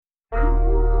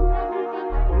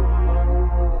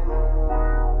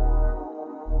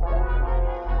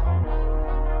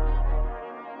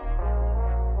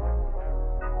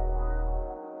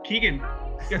Keegan,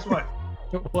 guess what?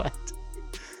 What?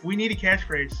 We need a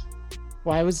catchphrase.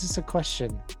 Why was this a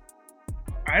question?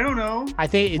 I don't know. I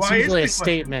think it's Why is usually it a a question?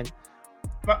 statement.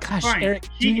 Gosh, Fine. Eric, do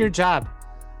Keegan. your job.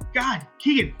 God,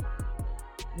 Keegan,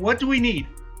 what do we need?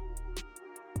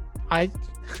 I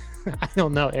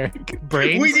don't know, Eric.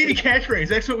 Brains? We need a catchphrase.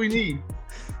 That's what we need.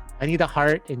 I need a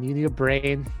heart and you need a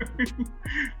brain.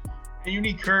 And you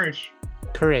need courage.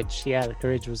 Courage. Yeah, the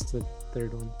courage was the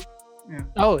third one. Yeah.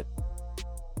 Oh,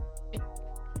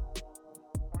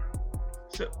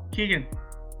 So, Keegan,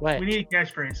 what? we need a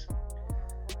catchphrase.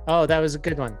 Oh, that was a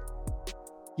good one.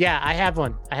 Yeah, I have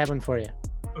one. I have one for you.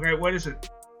 Okay, what is it?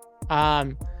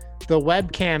 The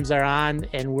webcams are on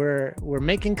and we're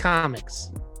making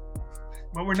comics,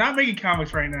 Well, we're not making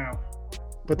comics right now.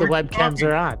 but the We're webcams talking.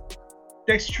 are on.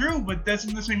 That's true, but that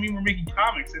doesn't necessarily mean we're making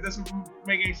comics. It doesn't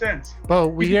make any sense. But You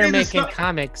we can are say the making sun-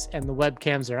 comics and the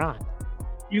webcams are on.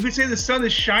 You could say the sun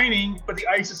is shining, but the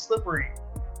ice is slippery.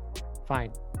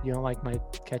 Fine. You don't like my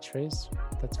catchphrase?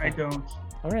 That's I fine. don't.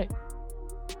 All right.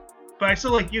 But I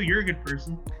still like you. You're a good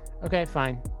person. Okay,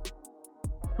 fine.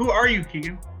 Who are you,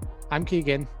 Keegan? I'm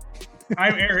Keegan.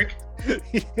 I'm Eric.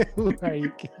 Who are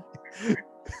you?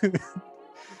 Keegan?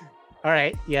 All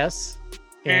right. Yes.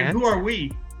 And who are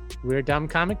we? We're dumb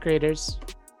comic creators.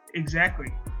 Exactly.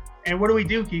 And what do we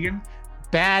do, Keegan?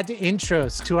 Bad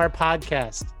intros to our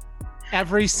podcast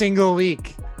every single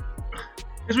week.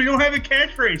 Because we don't have a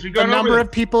catchphrase. We The got number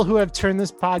of people who have turned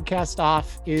this podcast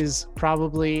off is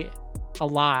probably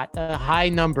a high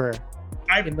number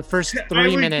in the first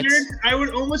 3 minutes. I would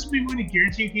almost be willing to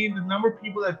guarantee, Keegan, the number of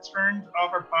people that turned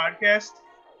off our podcast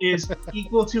is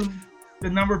equal to the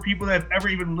number of people that have ever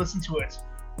even listened to it.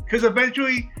 Because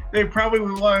eventually they probably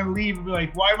would want to leave and be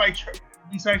like, why am I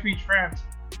besides being trapped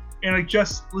and like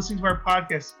just listening to our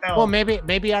podcast? Hell. Well,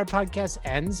 maybe our podcast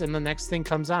ends and the next thing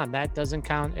comes on. That doesn't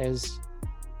count as.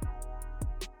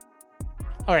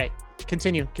 All right,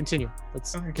 continue.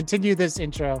 Let's Okay. continue this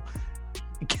intro.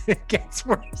 It gets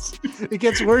worse. It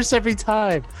gets worse every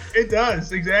time. It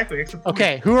does, exactly. That's the point.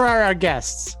 Okay, who are our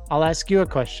guests? I'll ask you a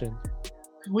question.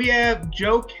 We have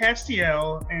Joe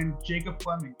Castiel and Jacob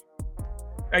Fleming.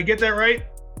 I get that right?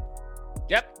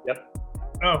 Yep.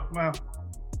 Oh, wow.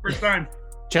 First time.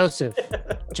 Joseph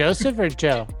or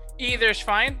Joe? Either's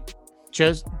fine.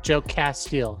 Joe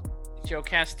Castiel Joe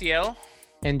Castiel.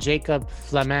 and Jacob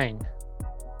Fleming.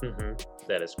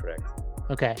 That is correct.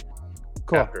 Okay,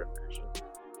 cool. After version.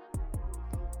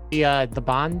 The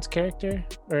Bond character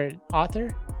or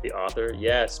author? The author,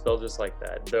 yeah, spelled just like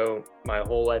that. Though my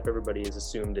whole life, everybody has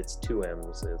assumed it's 2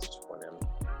 M's. It's just 1 M.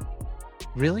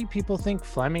 Really? People think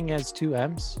Fleming has 2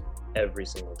 M's? Every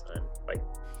single time. Like,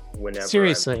 whenever.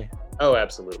 Seriously? Oh,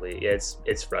 absolutely. Yeah,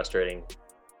 it's frustrating.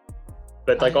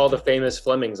 But like all the famous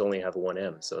Flemings only have 1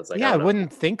 M, so it's like Yeah, I don't know.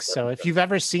 wouldn't think so. If you've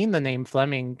ever seen the name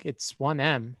Fleming, it's 1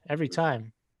 M every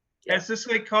time. Yeah. Has this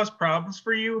like caused problems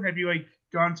for you? Have you like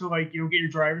gone to like get your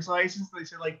driver's license and they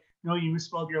said like, no, you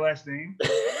misspelled your last name?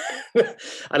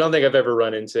 I don't think I've ever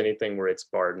run into anything where it's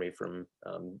barred me from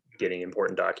getting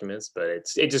important documents, but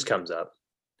it just comes up.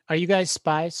 Are you guys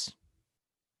spies?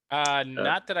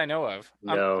 Not that I know of.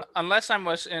 No. Unless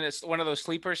it's one of those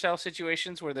sleeper cell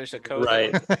situations where there's a code.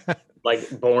 Right.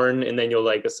 Like born and then you'll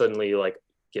like suddenly like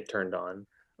get turned on.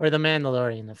 Or the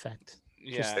Mandalorian effect?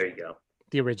 Yeah. There you go.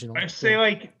 The original. I say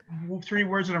like 3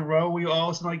 words in a row. We all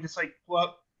of a sudden like just like pull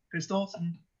up pistols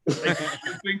and like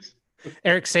shoot things.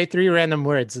 Eric, say 3 random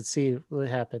words. Let's see what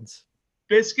happens.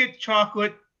 Biscuit,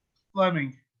 chocolate,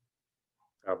 Fleming.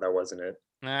 Oh, that wasn't it.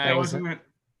 Nah, That wasn't- wasn't it.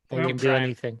 They Nope. can do trying.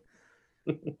 anything.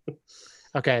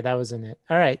 Okay, that wasn't it.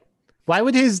 All right. Why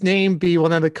would his name be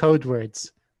one of the code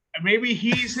words? Maybe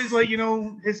he's his like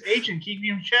his agent keeping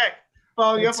him in check.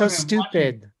 Following It's up so on him, watching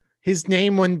him. stupid. His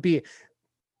name wouldn't be.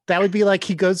 That would be like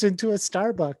he goes into a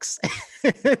Starbucks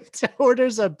and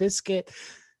orders a biscuit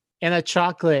and a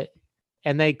chocolate,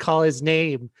 and they call his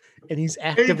name, and he's pulls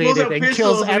activated out and pistols,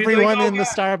 kills and he's like, everyone "Oh, in the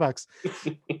God." Starbucks.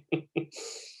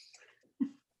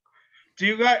 Do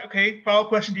you guys follow-up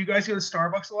question, do you guys go to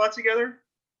Starbucks a lot together?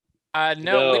 No,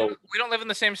 No. we don't live in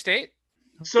the same state.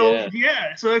 So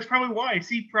Yeah. so that's probably why.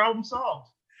 See, problem solved.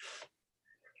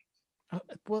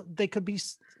 Well, they could be.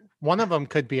 One of them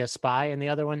could be a spy, and the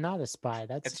other one not a spy. It's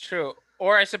That's true.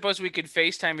 Or I suppose we could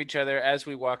FaceTime each other as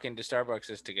we walk into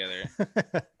Starbucks together.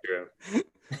 True.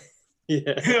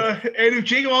 Yeah. And if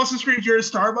Jacob also screams you're at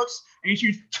Starbucks and you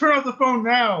should turn off the phone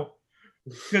now.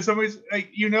 Because somebody's like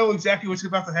exactly what's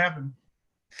about to happen.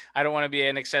 I don't want to be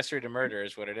an accessory to murder,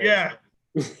 is what it is. Yeah.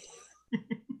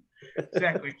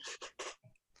 Exactly.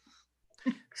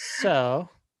 so.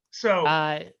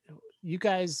 So You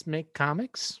guys make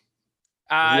comics?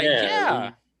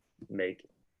 Yeah. we make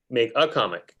make a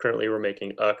comic. Currently, we're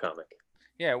making a comic.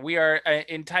 Yeah, we are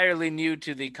entirely new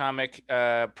to the comic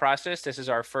process. This is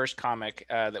our first comic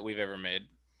that we've ever made.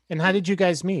 And how did you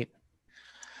guys meet?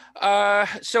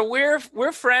 So we're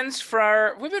friends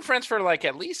we've been friends for like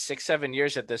at least 6-7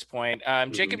 years at this point.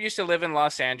 Jacob used to live in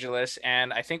Los Angeles,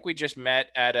 and I think we just met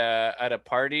at a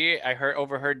party. I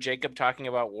overheard Jacob talking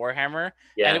about Warhammer.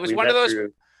 Yeah, and it was we one of met those.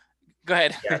 through- Go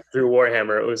ahead. Yeah, through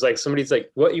Warhammer. It was like somebody's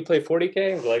like, "What, you play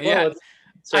 40K?" I was like, "Well, Yeah. let's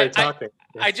start talking."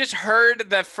 I just heard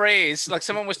the phrase, like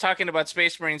someone was talking about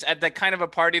Space Marines at that kind of a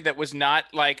party that was not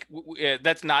like,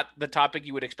 that's not the topic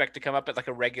you would expect to come up at like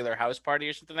a regular house party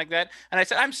or something like that. And I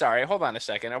said, I'm sorry, hold on a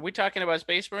second. Are we talking about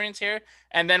Space Marines here?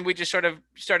 And then we just sort of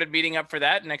started meeting up for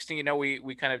that. Next thing you know,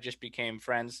 we kind of just became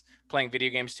friends, playing video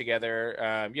games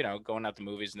together, going out to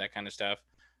movies and that kind of stuff.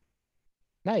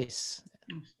 Nice.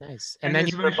 And then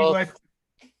this you were eventually both.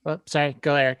 Oh, sorry,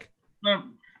 go Eric.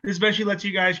 this eventually led to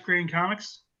you guys creating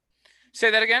comics. Say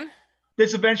that again?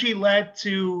 This eventually led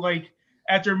to, like,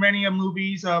 after many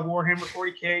movies, Warhammer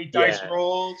 40K, Dice Yeah.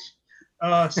 Rolls,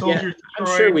 Soldiers I'm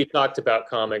Destroyed. sure we talked about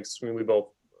comics. I mean, we both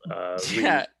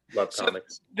Yeah. love So-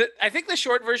 comics. I think the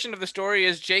short version of the story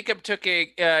is Jacob took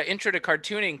a intro to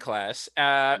cartooning class,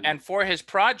 and for his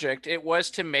project, it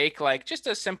was to make like just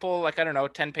a simple, like, I don't know,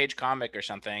 10-page comic or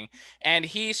something. And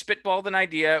he spitballed an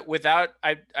idea without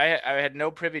I had no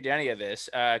privy to any of this.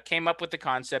 Came up with the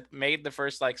concept, made the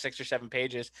first like 6 or 7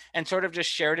 pages, and sort of just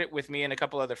shared it with me and a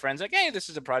couple other friends. Like, hey, this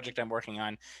is a project I'm working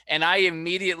on, and I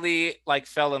immediately like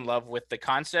fell in love with the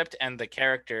concept and the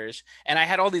characters. And I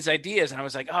had all these ideas, and I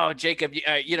was like, oh, Jacob,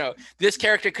 this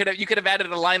character you could have added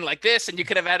a line like this, and you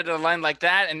could have added a line like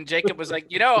that. And Jacob was like,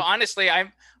 honestly,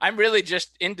 I'm really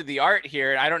just into the art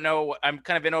here. I don't know, I'm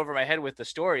kind of in over my head with the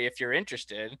story. If you're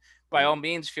interested, by all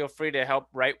means, feel free to help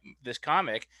write this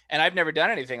comic. And I've never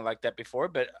done anything like that before,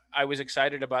 but I was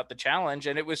excited about the challenge.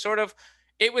 And it was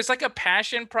like a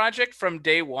passion project from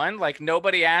day one. Like,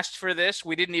 nobody asked for this.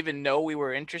 We didn't even know we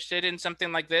were interested in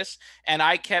something like this. And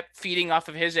I kept feeding off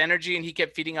of his energy, and he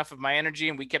kept feeding off of my energy,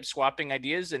 and we kept swapping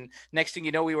ideas. And next thing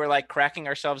you know, we were like cracking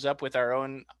ourselves up with our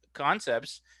own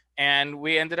concepts, and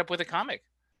we ended up with a comic.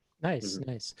 Nice.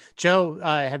 Joe,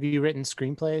 have you written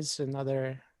screenplays and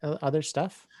other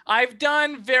stuff? I've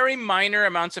done very minor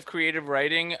amounts of creative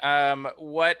writing.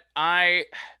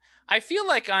 I feel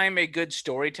like I'm a good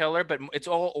storyteller, but it's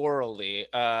all orally.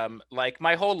 Like,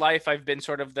 my whole life, I've been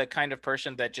sort of the kind of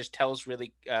person that just tells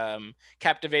really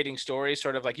captivating stories,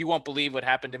 sort of like, you won't believe what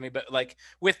happened to me, but like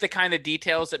with the kind of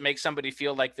details that make somebody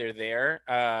feel like they're there.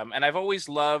 And I've always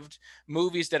loved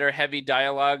movies that are heavy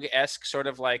dialogue-esque, sort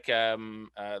of like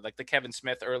the Kevin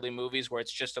Smith early movies, where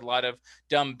it's just a lot of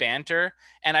dumb banter.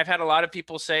 And I've had a lot of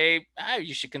people say,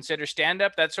 you should consider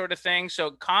stand-up, that sort of thing.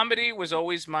 So comedy was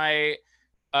always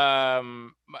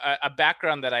a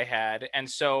background that I had. And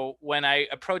so when I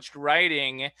approached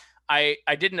writing, I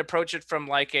didn't approach it from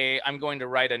like I'm going to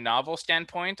write a novel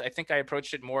standpoint. I think I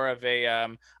approached it more of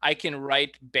I can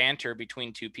write banter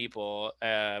between two people,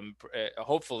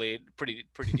 hopefully pretty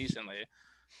decently.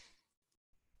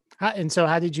 And so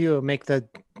how did you make the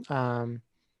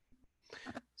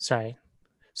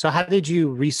so how did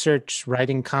you research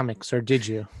writing comics, or did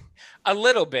you? A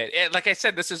little bit. Like I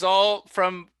said, this is all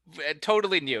from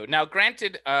totally new. Now,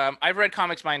 granted, I've read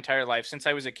comics my entire life since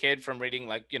I was a kid, from reading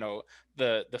like,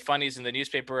 the funnies in the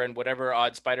newspaper and whatever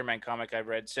odd Spider-Man comic I've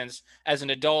read, since as an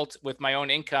adult with my own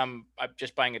income, I'm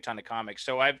just buying a ton of comics.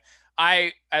 So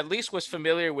I at least was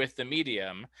familiar with the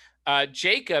medium.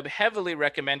 Jacob heavily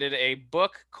recommended a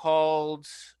book called,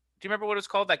 do you remember what it's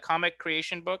called? That comic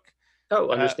creation book? Oh,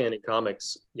 Understanding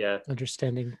Comics. Yeah.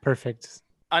 Understanding. Perfect.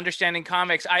 Understanding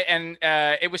Comics.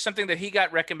 It was something that he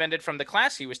got recommended from the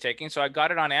class he was taking. So I got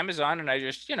it on Amazon, and I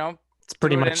just, it's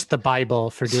pretty much the Bible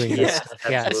for doing this.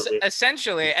 Yeah, absolutely.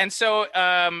 Essentially. And so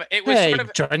it was Hey, sort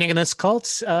of joining this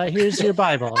cult, here's your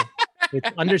Bible. It's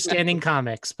Understanding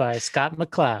Comics by Scott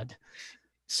McCloud.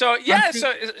 so yeah.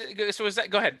 So was that?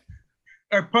 Go ahead.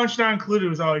 Punch Not Included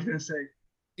was always going to say.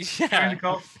 Yeah.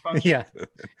 Punch. Yeah.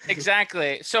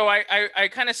 Exactly. So I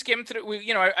kind of skimmed through.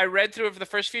 I read through the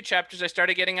first few chapters. I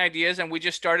started getting ideas, and we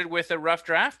just started with a rough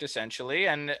draft essentially,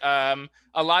 and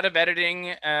a lot of editing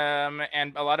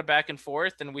and a lot of back and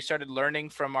forth. And we started learning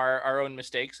from our own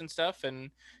mistakes and stuff,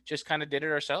 and just kind of did it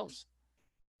ourselves.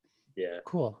 Yeah.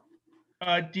 Cool.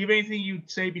 Do you have anything you'd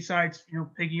say besides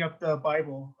picking up the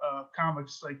Bible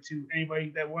comics, like, to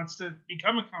anybody that wants to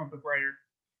become a comic book writer?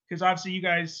 Because obviously you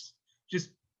guys, just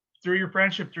through your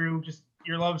friendship, through just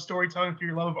your love of storytelling, through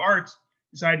your love of art,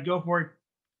 decided to go for it.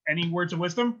 Any words of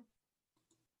wisdom?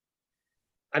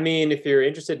 I mean, if you're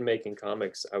interested in making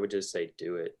comics, I would just say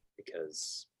do it,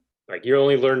 because like you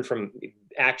only learn from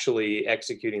actually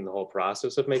executing the whole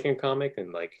process of making a comic.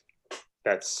 And like,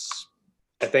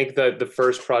 I think the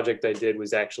first project I did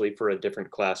was actually for a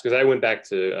different class, because I went back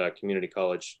to community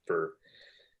college for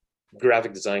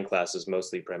graphic design classes,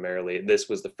 primarily. This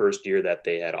was the first year that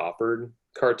they had offered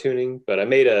cartooning, but I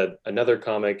made another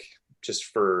comic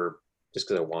just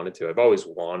because I wanted to. I've always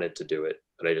wanted to do it,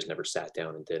 but I just never sat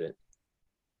down and did it.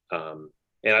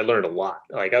 And I learned a lot.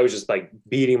 Like, I was just like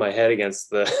beating my head against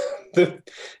the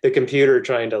computer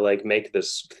trying to like make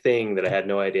this thing that I had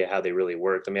no idea how they really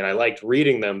worked. I mean, I liked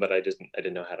reading them, but I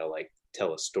didn't know how to like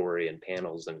tell a story and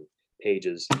panels and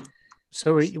pages.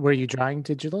 So were you drawing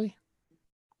digitally?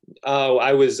 Oh,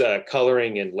 I was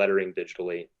coloring and lettering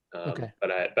digitally. Okay.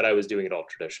 But I was doing it all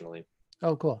traditionally.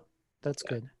 Oh, cool. That's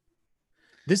good.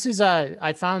 This is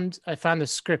I found a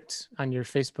script on your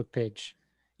Facebook page.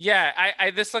 Yeah,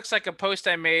 I this looks like a post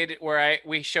I made where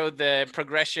we showed the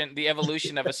progression, the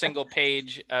evolution of a single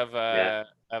page of a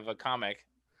comic.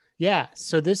 Yeah.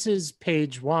 So this is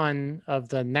page 1 of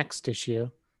the next issue.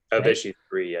 Of issue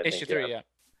 3, I think. Issue 3, yeah.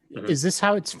 Mhm. Is this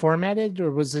how it's formatted, or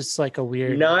was this like a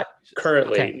weird? Not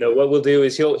currently. Okay. No, what we'll do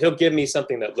is he'll give me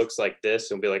something that looks like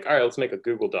this and be like, all right, let's make a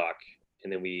Google Doc.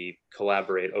 And then we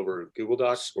collaborate over Google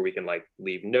Docs where we can like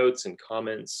leave notes and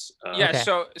comments. Yeah. Okay.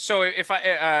 So if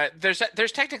I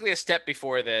there's technically a step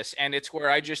before this, and it's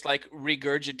where I just like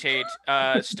regurgitate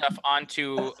stuff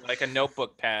onto like a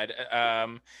notebook pad.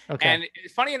 Okay. And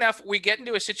funny enough, we get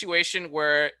into a situation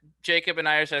where Jacob and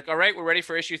I are like, all right, we're ready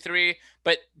for issue 3,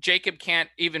 but Jacob can't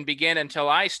even begin until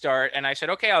I start. And I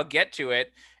said, okay, I'll get to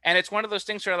it. And it's one of those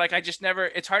things where like, I just never,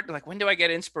 it's hard to like, when do I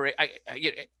get inspiration?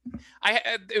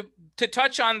 To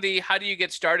touch on the, how do you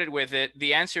get started with it?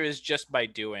 The answer is just by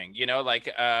doing,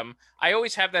 like, I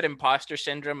always have that imposter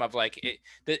syndrome of like,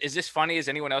 is this funny? Is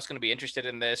anyone else going to be interested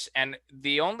in this? And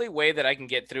the only way that I can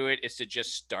get through it is to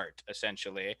just start,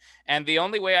 essentially. And the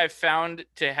only way I've found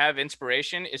to have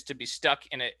inspiration is to be stuck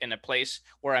in a place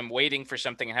where I'm waiting for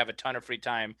something and have a ton of free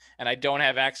time, and I don't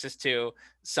have access to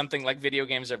something like video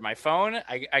games or my phone.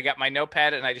 I got my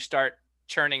notepad and I just start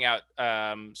churning out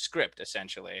script,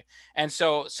 essentially. And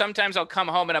so sometimes I'll come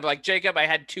home and I'm like, Jacob, I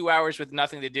had 2 hours with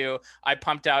nothing to do. I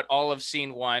pumped out all of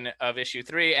scene 1 of issue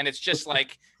 3, and it's just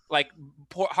like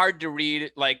hard to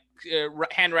read, like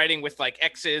handwriting with like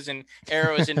X's and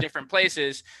arrows in different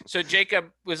places. So Jacob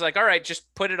was like, all right,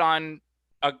 just put it on,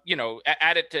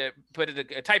 add it to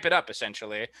type it up,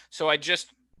 essentially. So I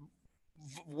just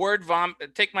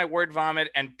take my word vomit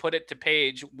and put it to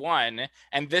page 1,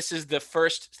 and this is the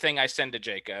first thing I send to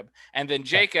Jacob. And then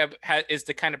Jacob is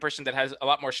the kind of person that has a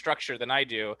lot more structure than I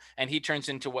do, and he turns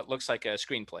into what looks like a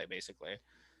screenplay, basically.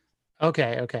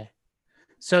 Okay.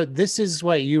 So this is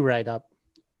what you write up,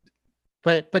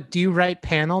 but do you write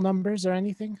panel numbers or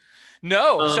anything?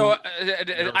 No. So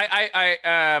no.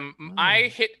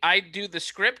 I do the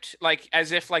script like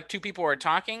as if like 2 people are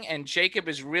talking, and Jacob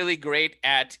is really great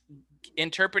at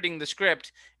interpreting the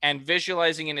script and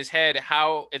visualizing in his head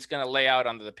how it's going to lay out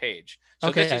onto the page. So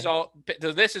Okay.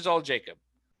 This is all Jacob.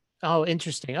 Oh,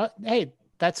 interesting. Oh, hey,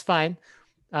 that's fine.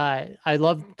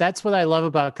 That's what I love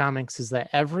about comics, is that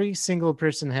every single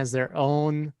person has their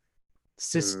own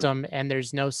system and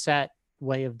there's no set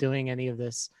way of doing any of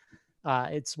this.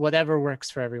 It's whatever works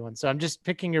for everyone. So I'm just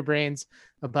picking your brains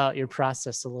about your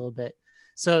process a little bit.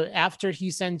 So after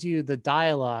he sends you the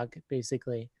dialogue,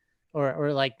 basically,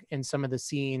 or like in some of the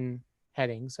scene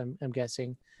headings, I'm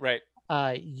guessing, Right.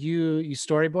 You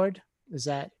storyboard? Is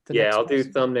that the Yeah, next I'll do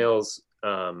process? thumbnails.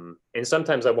 And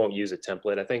sometimes I won't use a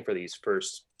template. I think for these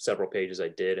first several pages I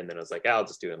did, and then I was like, I'll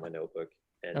just do it in my notebook.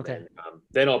 And Okay.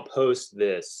 then I'll post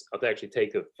this. I'll actually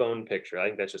take a phone picture. I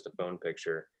think that's just a phone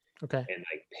picture. Okay. And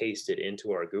I paste it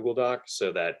into our Google Doc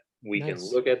so that we can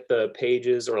Nice. look at the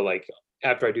pages, or like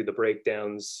after I do the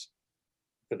breakdowns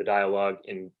for the dialogue,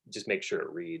 and just make sure it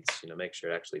reads, make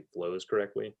sure it actually flows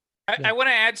correctly. I want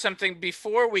to add something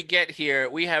before we get here.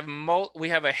 We have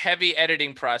a heavy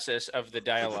editing process of the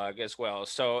dialogue as well.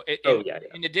 So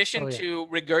in addition to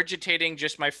regurgitating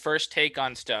just my first take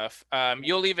on stuff,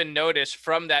 you'll even notice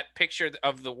from that picture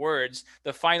of the words,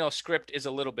 the final script is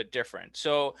a little bit different.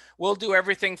 So we'll do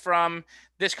everything from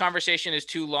this conversation is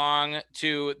too long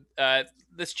to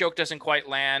this joke doesn't quite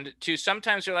land to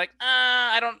sometimes you're like,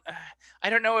 I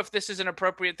don't know if this is an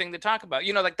appropriate thing to talk about.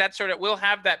 Like that sort of, we'll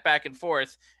have that back and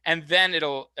forth, and then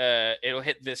it'll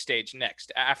hit this stage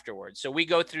next afterwards. So we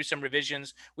go through some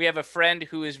revisions. We have a friend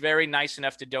who is very nice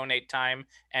enough to donate time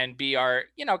and be our,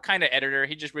 kind of editor.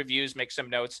 He just reviews, makes some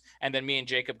notes, and then me and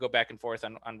Jacob go back and forth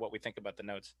on what we think about the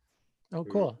notes. Oh,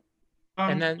 cool.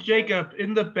 And then Jacob,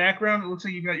 in the background, it looks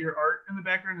like you got your art in the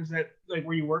background. Is that like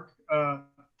where you work?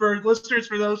 For listeners,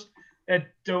 for those that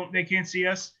they can't see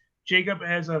us, Jacob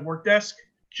has a work desk.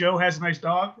 Joe has a nice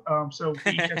dog. So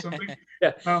we each have something.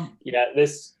 Yeah. Um,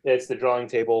 It's the drawing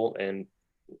table and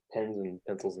pens and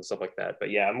pencils and stuff like that.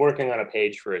 But yeah, I'm working on a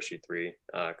page for issue 3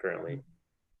 currently.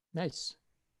 Nice.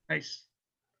 nice.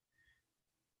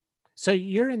 So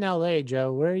you're in LA,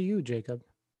 Joe. Where are you, Jacob?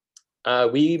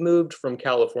 We moved from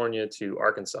California to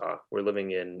Arkansas. We're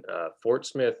living in Fort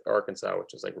Smith, Arkansas,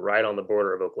 which is like right on the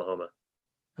border of Oklahoma.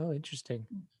 Oh, interesting.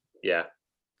 Yeah.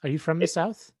 Are you from the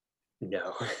South?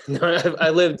 No, I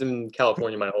lived in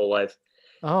California my whole life.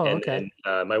 Oh, And okay.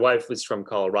 then, my wife was from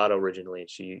Colorado originally, and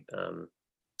she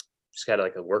just had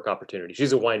like a work opportunity.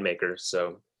 She's a winemaker,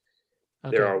 so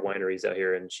there Okay. are wineries out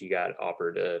here, and she got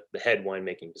offered the head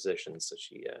winemaking position. So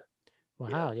she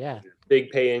Wow, yeah. big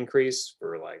pay increase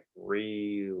for like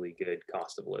really good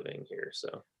cost of living here.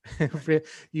 So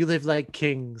You live like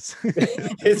kings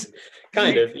it's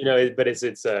kind of, but it's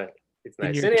in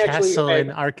nice. your And actually, castle in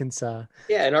Arkansas.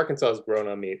 yeah, and Arkansas has grown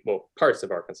on me. Well, parts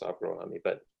of Arkansas have grown on me,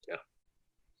 but yeah.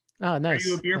 Oh, nice. Are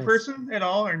you a beer nice. person at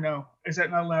all, or no? Is that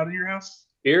not allowed in your house?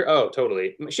 Beer? Oh,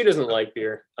 totally. She doesn't like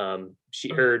beer.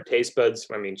 Her taste buds.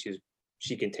 I mean,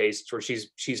 she can taste, or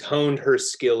she's honed her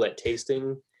skill at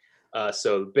tasting.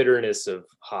 So bitterness of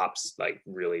hops like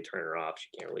really turn her off. She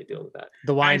can't really deal with that.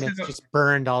 The wine I has said- just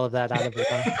burned all of that out of her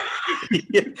mouth.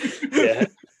 Yeah.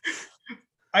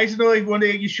 I used to know like one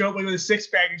day you show up like with a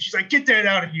 6-pack and she's like, "Get that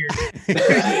out of here."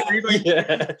 He's like,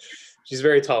 Yeah. She's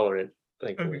very tolerant,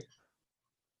 thankfully. Okay.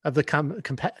 Of the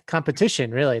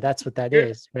competition, really. That's what that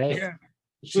is, right? Yeah.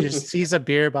 She just sees a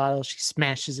beer bottle, she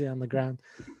smashes it on the ground.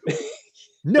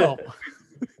 No.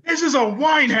 This is a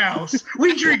wine house.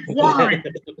 We drink wine.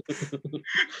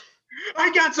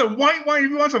 I got some white wine if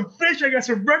you want some fish. I got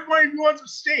some red wine if you want some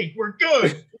steak. We're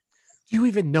good. Do you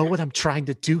even know what I'm trying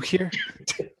to do here?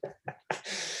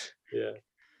 Yeah.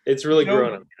 It's really No.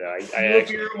 grown on me.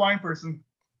 You're a wine person.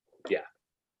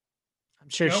 I'm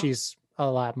sure Nope. she's a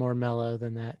lot more mellow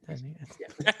than that. I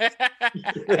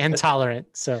mean, and tolerant.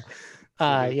 So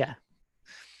yeah.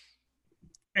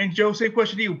 And Joe, same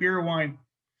question to you: beer or wine?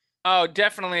 Oh,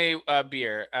 definitely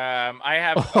beer. I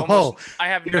have Oh, I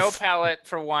have you're no f- palate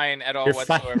for wine at all you're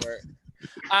fine. whatsoever.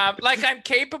 Like I'm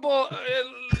capable.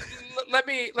 Let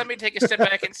me take a step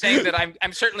back and saying that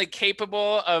I'm certainly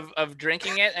capable of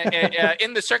drinking it.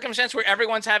 In the circumstance where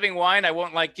everyone's having wine, I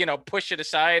won't push it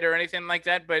aside or anything like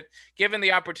that. But given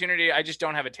the opportunity, I just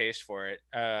don't have a taste for it.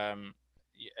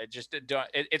 I just don't.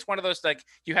 It's one of those like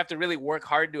you have to really work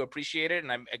hard to appreciate it,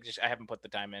 and I haven't put the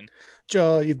time in.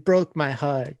 Joe, you broke my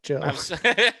heart, Joe.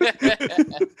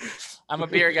 I'm a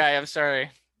beer guy. I'm sorry.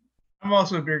 I'm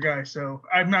also a beer guy, so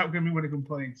I'm not going to be one to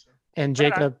complain. So. And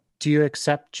Jacob, do you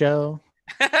accept Joe?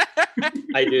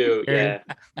 I do. Yeah.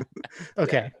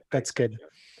 Okay, Yeah, that's good.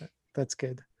 That's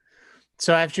good.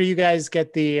 So after you guys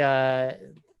get the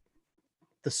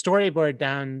storyboard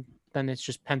down, then it's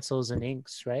just pencils and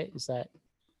inks, right? Is that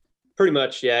Pretty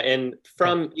much, yeah. And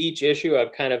from each issue,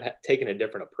 I've kind of taken a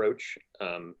different approach.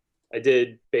 I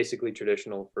did basically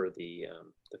traditional for the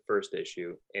first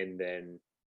issue, and then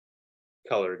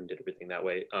colored and did everything that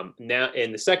way. Now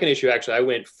in the second issue, actually, I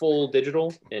went full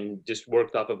digital and just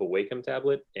worked off of a Wacom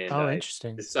tablet, and I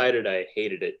interesting. decided I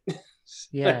hated it.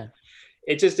 Yeah.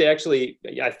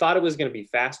 I thought it was going to be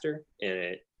faster, and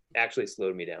it actually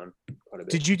slowed me down quite a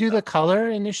bit. Did you do the color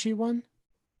in issue 1?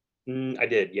 I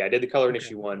did. Yeah, I did the color in Okay.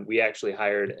 issue 1. We actually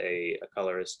hired a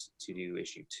colorist to do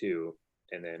issue 2,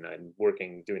 and then I'm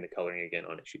doing the coloring again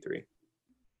on issue 3.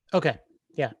 Okay.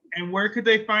 And where could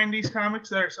they find these comics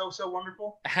that are so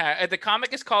wonderful? The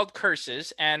comic is called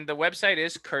Curses, and the website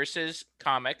is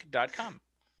cursescomic.com.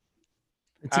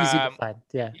 It's easy to find.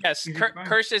 Yeah. Yes, Easy to find.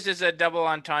 Curses is a double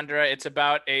entendre. It's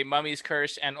about a mummy's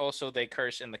curse, and also they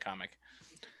curse in the comic.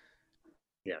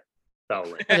 Foul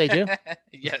Oh, they do?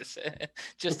 Yes,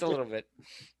 just a little bit.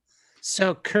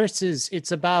 So Curses,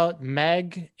 it's about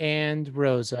Meg and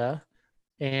Rosa,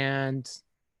 and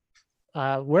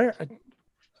where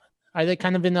are they?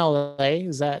 Kind of in LA?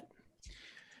 Is that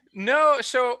No,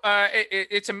 so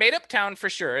it's a made-up town for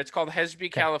sure. It's called Hesby, Okay.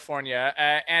 California,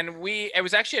 and it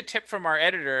was actually a tip from our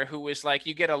editor, who was like,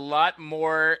 "You get a lot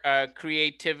more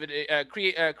creativity,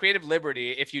 creative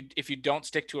liberty if you don't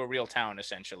stick to a real town,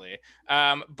 essentially."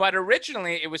 But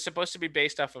originally, it was supposed to be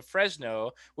based off of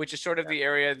Fresno, which is sort of the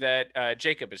area that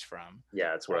Jacob is from.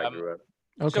 Yeah, that's where I grew up.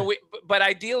 okay? So, but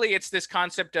ideally, it's this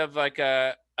concept of like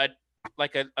a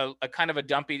kind of a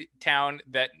dumpy town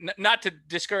that not to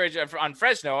discourage on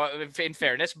Fresno in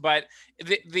fairness, but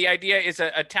the idea is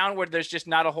a town where there's just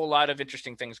not a whole lot of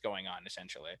interesting things going on,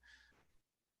 essentially.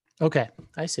 Okay,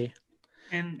 I see.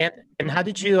 And And how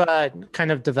did you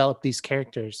kind of develop these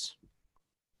characters?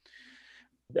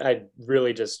 I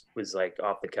really just was like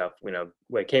off the cuff,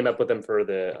 I came up with them for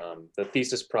the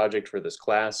thesis project for this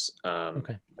class.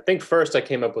 Okay. I think first I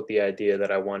came up with the idea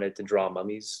that I wanted to draw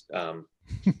mummies.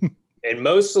 And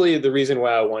mostly the reason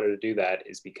why I wanted to do that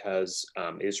is because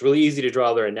it's really easy to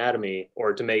draw their anatomy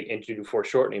or to do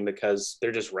foreshortening because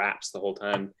they're just wraps the whole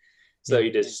time. So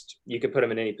you could put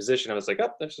them in any position. I was like, oh,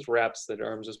 there's just wraps that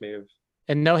arms just made of.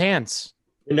 And no hands.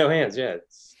 No hands, yeah.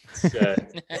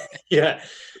 Yeah.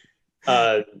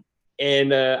 I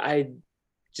think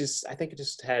I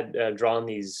just had drawn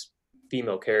these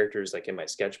female characters like in my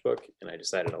sketchbook, and I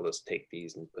decided I'll just take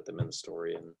these and put them in the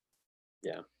story, and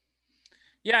yeah.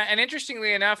 Yeah, and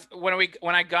interestingly enough, when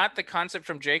I got the concept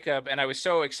from Jacob and I was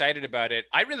so excited about it,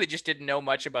 I really just didn't know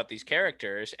much about these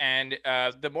characters. And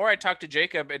the more I talked to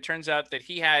Jacob, it turns out that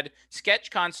he had sketch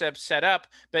concepts set up,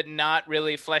 but not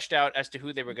really fleshed out as to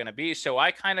who they were going to be. So I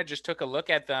kind of just took a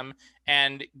look at them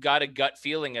and got a gut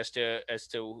feeling as to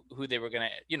who they were going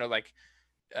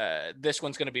to, this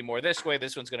one's going to be more this way,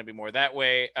 this one's going to be more that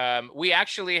way. We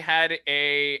actually had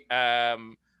I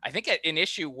think in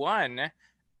issue 1.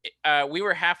 We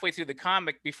were halfway through the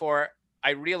comic before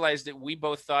I realized that we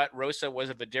both thought Rosa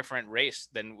was of a different race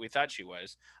than we thought she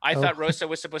was. I thought Rosa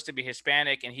was supposed to be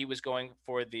Hispanic and he was going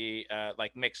for the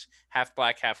mix, half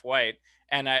black, half white.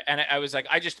 And I was like,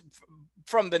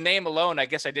 from the name alone, I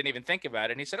guess I didn't even think about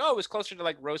it. And he said, oh, it was closer to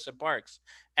like Rosa Parks.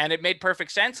 And it made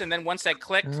perfect sense. And then once that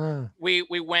clicked, we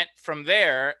went from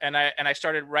there. And I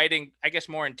started writing, I guess,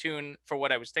 more in tune for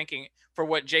what I was thinking, for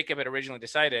what Jacob had originally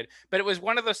decided. But it was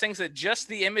one of those things that just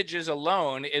the images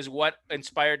alone is what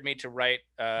inspired me to write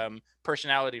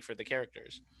personality for the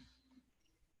characters.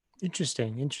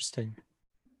 Interesting.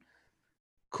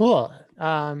 Cool.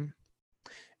 And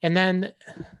then,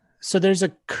 so there's a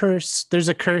curse.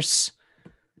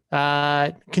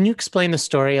 Can you explain the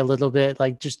story a little bit?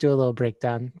 Like, just do a little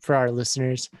breakdown for our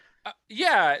listeners.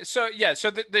 So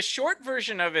the short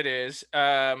version of it is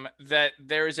that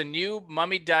there is a new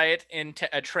mummy diet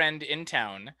a trend in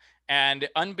town, and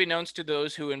unbeknownst to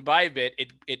those who imbibe it,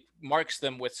 it marks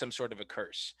them with some sort of a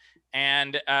curse.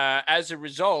 And as a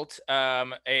result,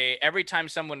 every time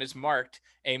someone is marked,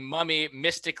 a mummy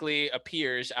mystically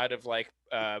appears out of like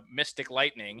mystic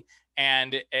lightning,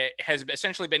 and it has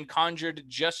essentially been conjured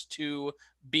just to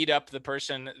beat up the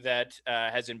person that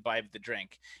has imbibed the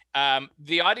drink.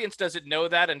 The audience doesn't know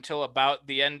that until about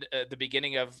the end, the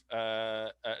beginning of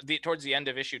towards the end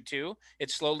of issue 2.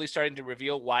 It's slowly starting to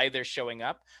reveal why they're showing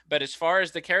up. But as far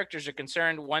as the characters are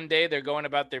concerned, one day they're going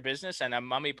about their business and a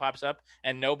mummy pops up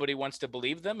and nobody wants to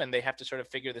believe them, and they have to sort of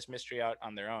figure this mystery out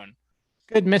on their own.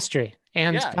 Good mystery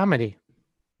and comedy.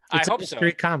 It's I hope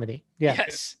mystery comedy. Yeah.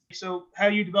 Yes. So how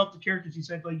you develop the characters? You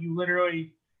said like you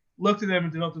literally looked at them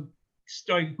and developed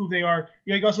who they are.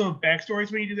 You like also have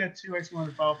backstories when you do that too. I just wanted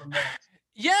to follow up on that.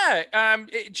 Yeah,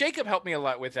 Jacob helped me a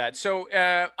lot with that. So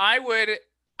I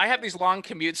have these long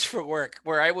commutes for work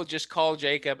where I will just call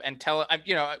Jacob and tell him,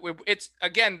 it's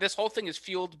again, this whole thing is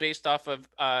fueled based off of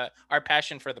our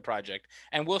passion for the project,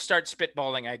 and we'll start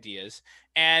spitballing ideas,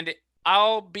 and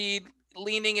I'll be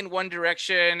leaning in one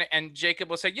direction and Jacob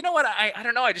will say, you know what, I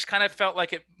don't know, I just kind of felt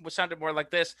like it sounded more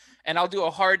like this, and I'll do a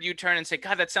hard U-turn and say,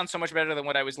 God, that sounds so much better than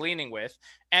what I was leaning with.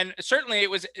 And certainly it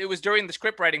was during the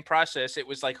script writing process, it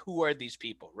was like, who are these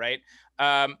people, right?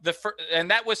 And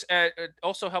that was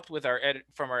also helped with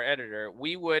from our editor.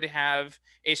 We would have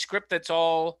a script that's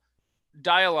all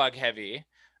dialogue heavy.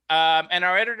 And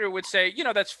our editor would say,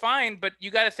 that's fine, but you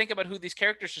got to think about who these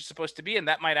characters are supposed to be. And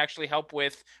that might actually help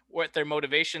with what their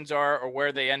motivations are or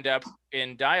where they end up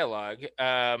in dialogue.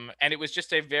 And it was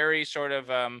just a very sort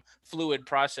of fluid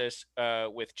process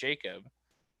with Jacob.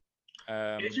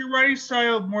 Is your writing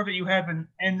style more that you have an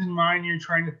end in mind, you're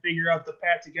trying to figure out the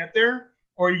path to get there,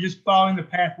 or you're just following the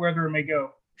path wherever it may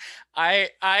go? I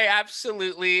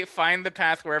absolutely find the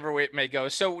path wherever it may go.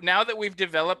 So now that we've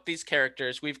developed these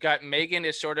characters, we've got Megan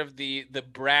is sort of the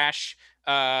brash,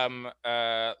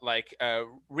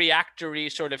 reactory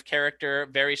sort of character,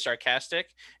 very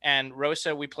sarcastic, and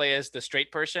Rosa we play as the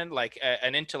straight person, like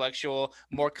an intellectual,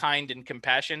 more kind and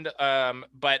compassionate,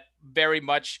 but very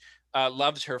much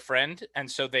loves her friend,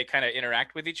 and so they kind of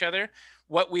interact with each other.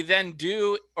 What we then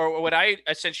do, or what I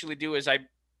essentially do, is I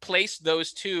place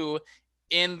those two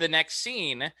in the next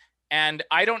scene, and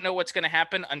I don't know what's going to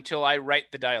happen until I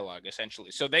write the dialogue, essentially.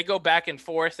 So they go back and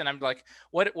forth, and I'm like,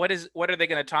 what are they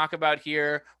going to talk about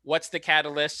here? What's the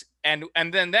catalyst? And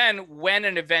then when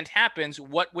an event happens,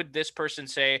 what would this person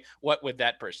say? What would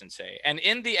that person say? And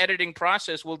in the editing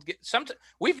process, we've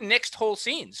nixed whole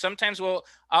scenes. Sometimes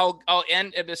I'll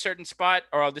end at a certain spot,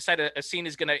 or I'll decide a scene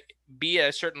is going to be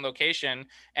a certain location,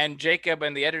 and Jacob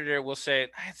and the editor will say,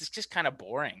 it's just kind of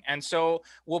boring. And so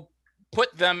we'll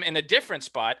put them in a different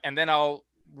spot, and then I'll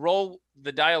roll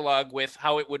the dialogue with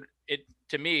how it would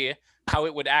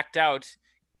act out.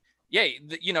 Yeah,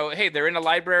 hey, they're in a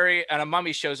library and a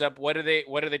mummy shows up. What are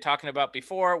they talking about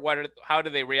before? How do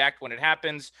they react when it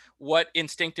happens? What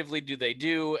instinctively do they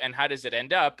do, and how does it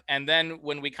end up? And then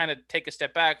when we kind of take a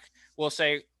step back, we'll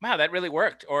say, wow, that really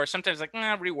worked. Or sometimes like,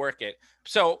 rework it.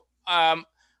 So I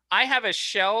have a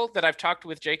shell that I've talked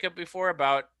with Jacob before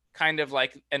about, kind of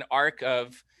like an arc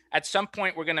of, at some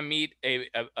point we're going to meet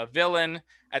a villain.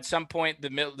 At some point the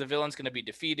villain's going to be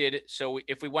defeated. So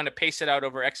if we want to pace it out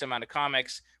over X amount of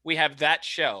comics, we have that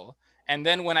shell. And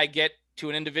then when I get to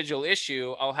an individual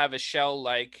issue, I'll have a shell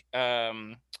like,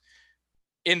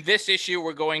 in this issue,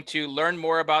 we're going to learn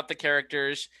more about the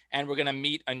characters, and we're going to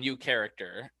meet a new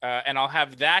character. And I'll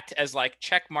have that as like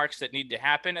check marks that need to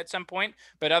happen at some point.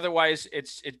 But otherwise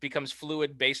it becomes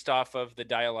fluid based off of the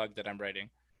dialogue that I'm writing.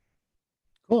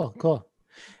 Cool.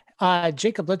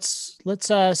 Jacob, let's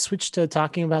switch to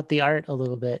talking about the art a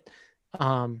little bit.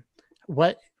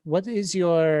 What are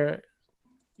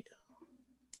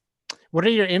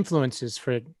your influences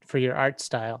for your art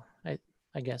style?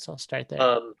 I guess I'll start there.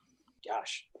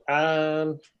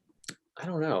 I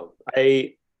don't know.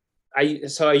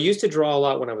 So I used to draw a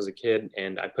lot when I was a kid,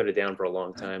 and I put it down for a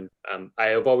long time. I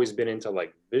have always been into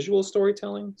like visual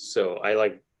storytelling. So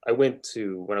I went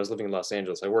to, when I was living in Los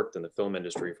Angeles, I worked in the film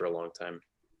industry for a long time.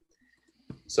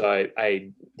 So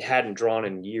I hadn't drawn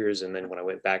in years. And then when I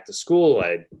went back to school,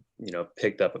 I,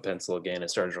 picked up a pencil again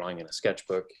and started drawing in a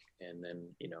sketchbook, and then,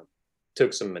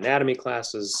 took some anatomy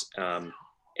classes.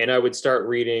 And I would start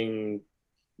reading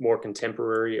more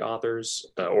contemporary authors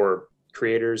or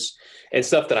creators and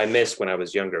stuff that I missed when I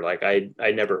was younger. Like I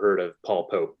never heard of Paul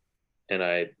Pope, and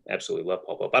I absolutely love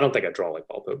Paul Pope. I don't think I draw like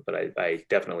Paul Pope, but I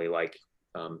definitely like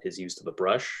his use of the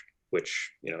brush,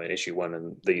 which, in issue 1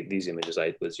 and these images,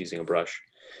 I was using a brush.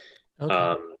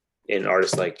 Okay. And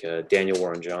artists like Daniel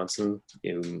Warren Johnson,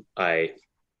 whom I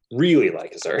really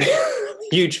like his art.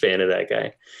 Huge fan of that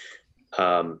guy.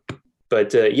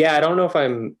 But I don't know if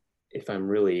I'm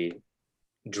really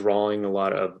drawing a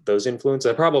lot of those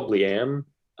influences. I probably am,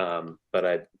 but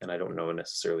I don't know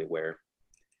necessarily where.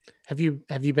 Have you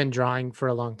been drawing for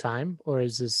a long time, or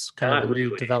is this kind Not of a new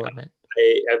really. development?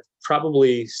 I've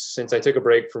probably, since I took a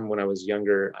break from when I was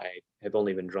younger, I have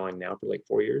only been drawing now for like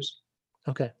 4 years.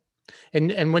 Okay.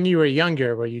 And when you were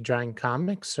younger, were you drawing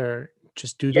comics or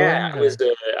just doodling? Yeah,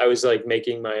 I was like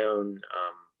making my own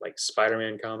like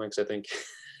Spider-Man comics, I think,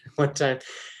 one time.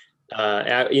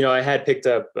 I had picked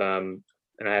up, and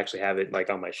I actually have it like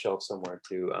on my shelf somewhere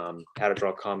too, How to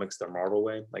Draw Comics the Marvel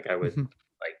Way. Like I would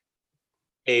like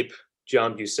ape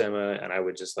John Buscema, and I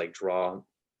would just like draw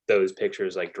those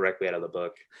pictures like directly out of the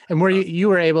book. And were you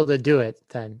were able to do it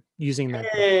then using that?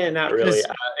 Not really.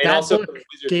 And that also book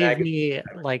Wizard gave Magazine, me I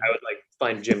would like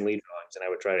find Jim Lee drawings, and I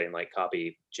would try to like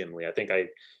copy Jim Lee. I think I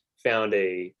found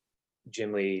a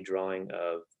Jim Lee drawing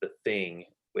of The Thing,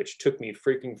 which took me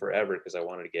freaking forever because I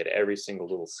wanted to get every single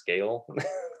little scale.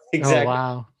 Exactly. Oh,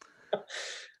 wow.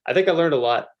 I think I learned a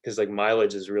lot because like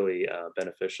mileage is really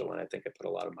beneficial, and I think I put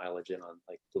a lot of mileage in on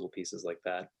like little pieces like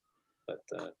that. But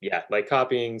like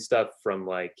copying stuff from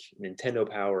like Nintendo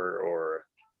Power or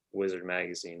Wizard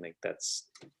Magazine, like that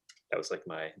was like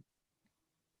my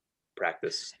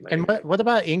practice. And what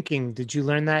about inking? Did you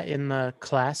learn that in the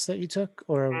class that you took,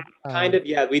 or kind of?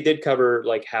 Yeah, we did cover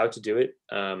like how to do it,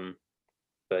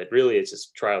 but really it's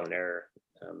just trial and error.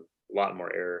 A lot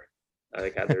more error. I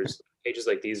think there's pages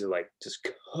like these are like just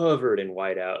covered in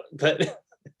whiteout, but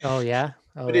oh yeah,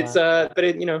 but it's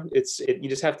you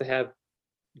just have to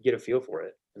get a feel for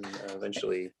it, and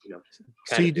eventually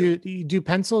So you do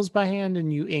pencils by hand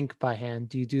and you ink by hand.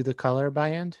 Do you do the color by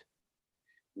hand?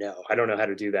 No, I don't know how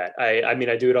to do that. I mean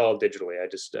I do it all digitally. I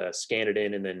just scan it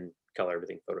in and then color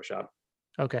everything Photoshop.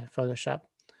 Okay, Photoshop.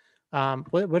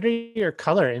 What are your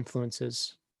color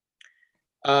influences?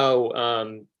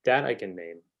 Oh, that I can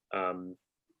name.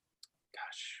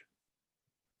 Gosh,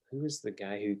 who is the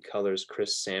guy who colors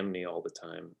Chris Samney all the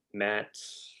time? Matt.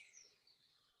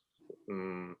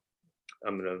 I'm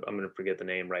gonna forget the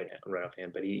name right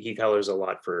offhand, but he colors a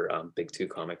lot for Big Two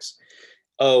Comics.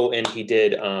 Oh, and he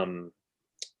did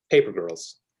Paper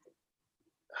Girls.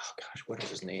 oh gosh, what is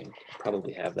his name?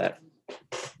 Probably have that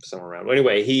somewhere around. But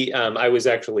anyway, I was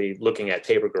actually looking at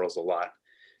Paper Girls a lot.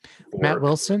 Matt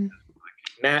Wilson.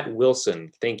 Matt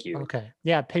Wilson, thank you. Okay,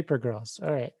 yeah, Paper Girls.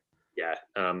 All right. Yeah,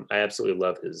 I absolutely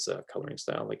love his coloring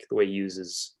style, like the way he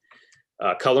uses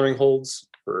coloring holds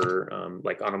for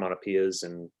like onomatopoeias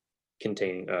and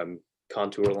containing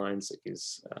contour lines. Like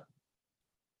he's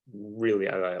really,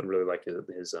 I really like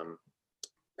his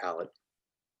palette.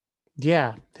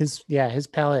 Yeah, his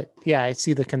palette. Yeah, I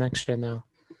see the connection now.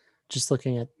 Just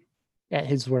looking at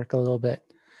his work a little bit.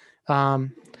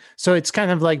 So it's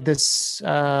kind of like this.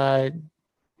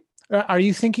 Are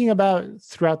you thinking about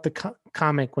throughout the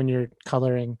comic when you're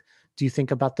coloring? Do you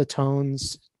think about the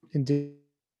tones?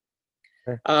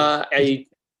 I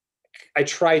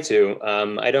try to.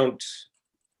 I don't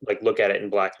like look at it in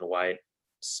black and white.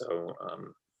 So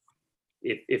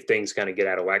if things kind of get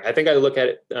out of whack, I think I look at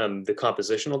it, the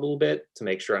composition a little bit to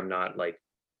make sure I'm not like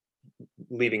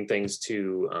leaving things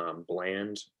too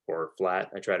bland or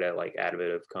flat. I try to like add a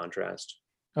bit of contrast.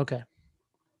 Okay.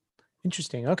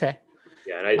 Interesting. Okay.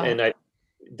 Yeah, and I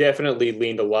definitely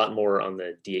leaned a lot more on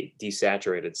the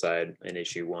desaturated side in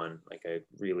issue 1. Like I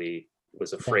really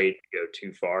was afraid to go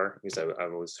too far because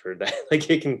I've always heard that like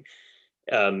it can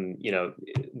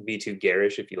be too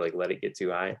garish if you like let it get too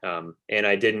high. And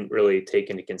I didn't really take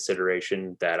into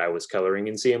consideration that I was coloring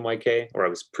in CMYK or I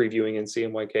was previewing in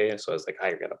CMYK. So I was like,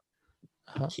 I gotta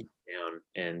keep it down.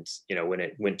 And when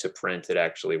it went to print, it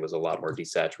actually was a lot more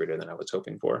desaturated than I was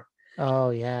hoping for. Oh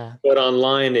yeah. But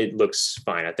online it looks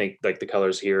fine. I think like the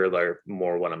colors here are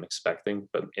more what I'm expecting,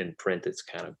 but in print it's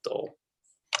kind of dull.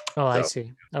 Oh, so, I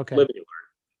see. Okay. Live and learn.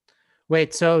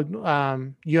 Wait,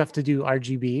 so you have to do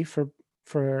RGB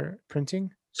for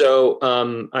printing? So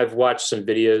I've watched some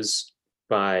videos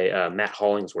by Matt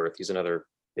Hollingsworth. He's another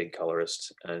big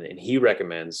colorist, and he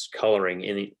recommends coloring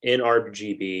in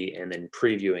RGB and then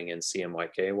previewing in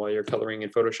CMYK while you're coloring in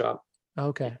Photoshop.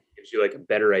 Okay. It gives you like a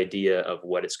better idea of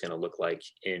what it's going to look like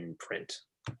in print.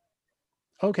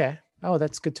 Okay. Oh,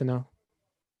 that's good to know.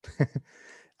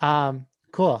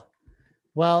 Cool.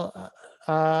 Well,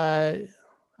 I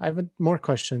have more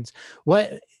questions.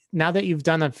 Now that you've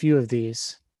done a few of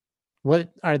these, what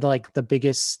are the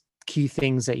biggest key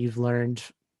things that you've learned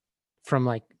from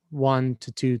like 1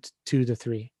 to 2 to 2 to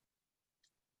 3?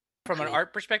 From an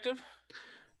art perspective?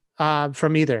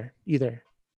 From either. You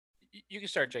can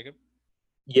start, Jacob.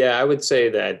 Yeah, I would say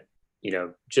that,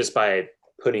 just by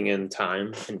putting in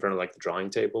time in front of like the drawing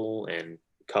table and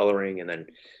coloring and then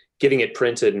getting it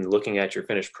printed and looking at your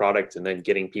finished product and then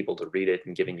getting people to read it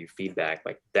and giving you feedback,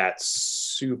 like that's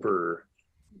super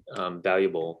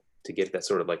valuable to get that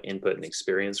sort of like input and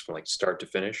experience from like start to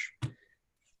finish.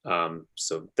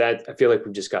 So that I feel like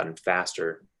we've just gotten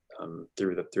faster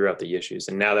throughout the issues.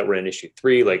 And now that we're in issue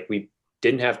 3, like we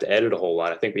didn't have to edit a whole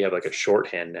lot. I think we have like a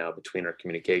shorthand now between our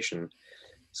communication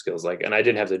skills. And I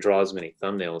didn't have to draw as many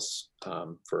thumbnails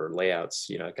for layouts.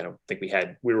 I kind of think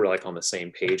we were like on the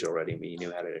same page already. We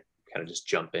knew how to kind of just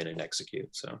jump in and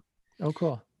execute. So. Oh,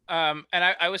 cool. And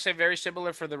I would say very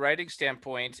similar for the writing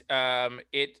standpoint.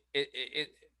 It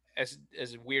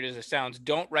as weird as it sounds,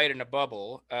 don't write in a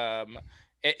bubble.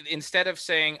 Instead of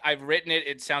saying I've written it,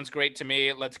 it sounds great to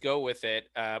me, let's go with it.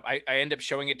 I end up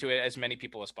showing it to as many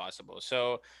people as possible.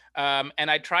 So,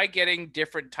 and I try getting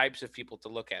different types of people to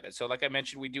look at it. So like I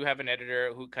mentioned, we do have an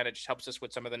editor who kind of just helps us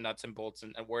with some of the nuts and bolts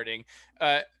and wording.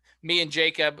 Me and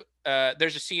Jacob,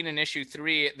 there's a scene in issue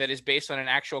 3 that is based on an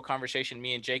actual conversation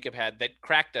me and Jacob had that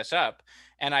cracked us up.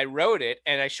 And I wrote it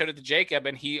and I showed it to Jacob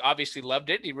and he obviously loved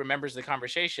it. He remembers the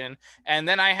conversation. And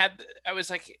then I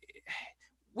was like,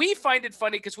 we find it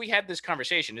funny because we had this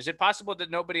conversation. Is it possible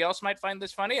that nobody else might find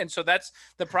this funny? And so that's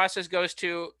the process goes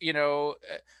to,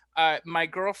 my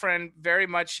girlfriend very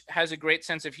much has a great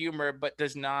sense of humor, but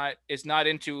is not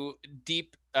into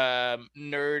deep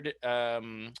nerd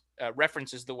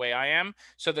references the way I am.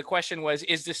 So the question was,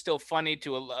 is this still funny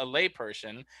to a lay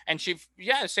person? And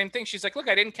same thing. She's like, look,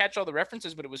 I didn't catch all the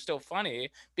references, but it was still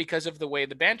funny because of the way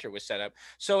the banter was set up.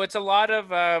 So it's a lot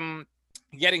of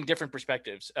getting different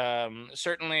perspectives.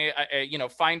 Certainly,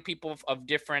 find people of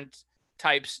different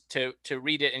types to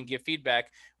read it and give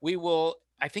feedback. We will,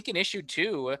 I think in issue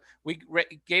 2, we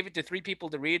gave it to 3 people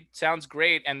to read. Sounds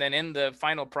great. And then in the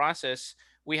final process,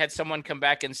 we had someone come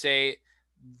back and say,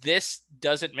 this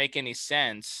doesn't make any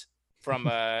sense. From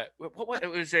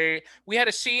we had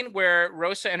a scene where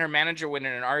Rosa and her manager went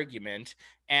in an argument,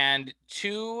 and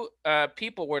 2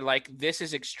 people were like, "This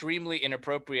is extremely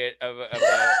inappropriate of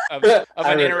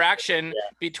an interaction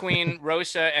between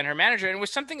Rosa and her manager." And it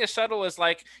was something as subtle as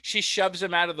like she shoves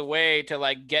him out of the way to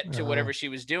like get to whatever she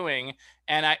was doing,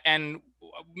 and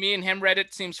me and him read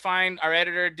it, seems fine. Our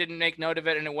editor didn't make note of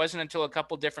it, and it wasn't until a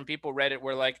couple different people read it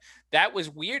were like, that was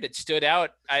weird. It stood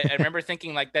out. I remember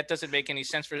thinking like, that doesn't make any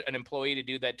sense for an employee to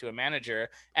do that to a manager,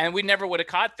 and we never would have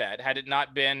caught that had it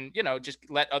not been, just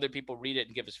let other people read it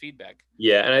and give us feedback.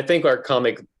 Yeah, and I think our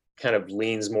comic kind of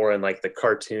leans more in like the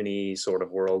cartoony sort of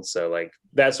world, so like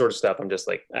that sort of stuff I'm just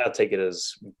like, I'll take it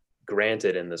as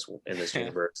granted in this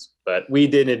universe. But we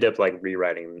did end up like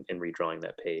rewriting and redrawing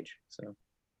that page, so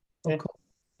cool.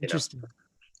 Interesting.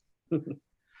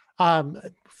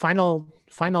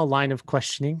 Final line of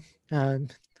questioning.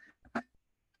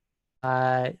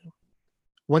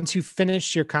 Once you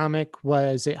finished your comic,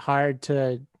 was it hard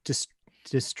to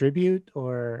distribute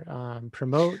or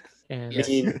promote? And I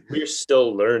mean, we're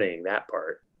still learning that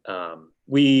part.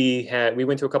 We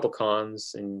went to a couple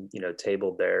cons and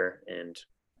tabled there, and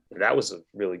that was a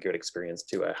really good experience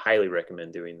too. I highly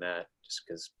recommend doing that, just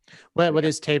because. What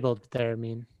does tabled there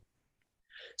mean?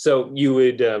 So you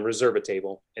would reserve a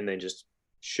table and then just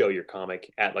show your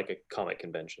comic at like a comic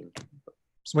convention.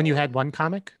 When you had one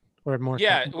comic or more?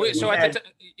 Yeah. comics? So at the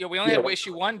we only had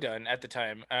issue 1 done at the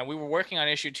time. We were working on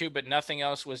issue 2, but nothing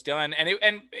else was done. And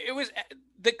it was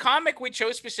the comic we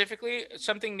chose specifically,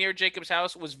 something near Jacob's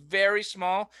house, was very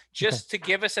small, just to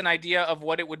give us an idea of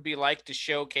what it would be like to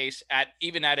showcase at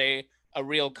a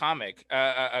real comic,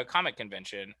 a comic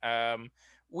convention.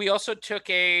 We also took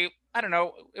I don't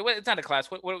know, it's not a class.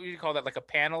 What would you call that? Like a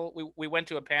panel? We went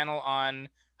to a panel on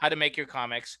how to make your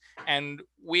comics. And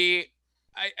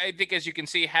I think, as you can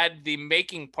see, had the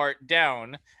making part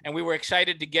down. And we were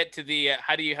excited to get to the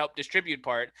how do you help distribute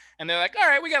part. And they're like, all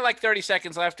right, we got like 30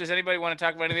 seconds left. Does anybody want to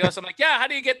talk about anything else? I'm like, yeah, how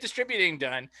do you get distributing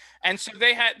done? And so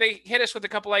they hit us with a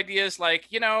couple ideas like,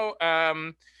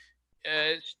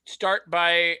 start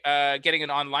by getting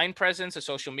an online presence, a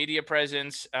social media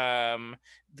presence,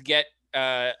 get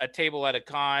a table at a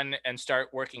con and start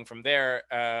working from there.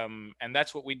 And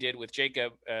that's what we did with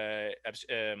Jacob, near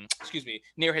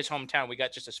his hometown. We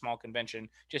got just a small convention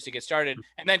just to get started.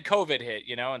 And then COVID hit,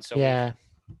 and so.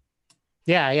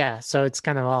 Yeah. So it's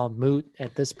kind of all moot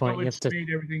at this point. You have to made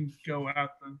everything go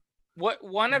out then.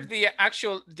 One of the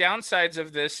actual downsides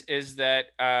of this is that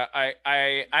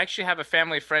I actually have a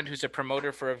family friend who's a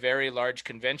promoter for a very large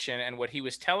convention. And what he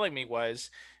was telling me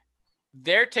was,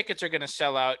 their tickets are going to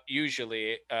sell out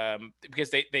usually because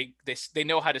they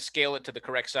know how to scale it to the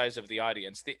correct size of the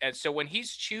audience. And so when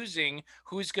he's choosing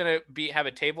who's going to have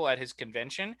a table at his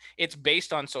convention, it's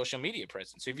based on social media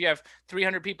presence. So if you have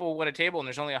 300 people who want a table and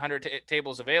there's only 100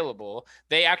 tables available,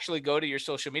 they actually go to your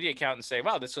social media account and say,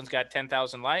 wow, this one's got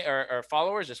 10,000 or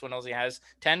followers. This one only has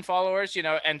 10 followers,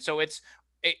 and so it's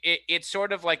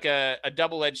sort of like a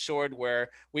double-edged sword,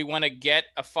 where we want to get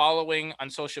a following on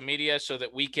social media so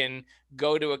that we can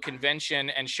go to a convention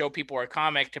and show people our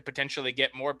comic to potentially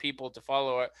get more people to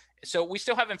follow it. So we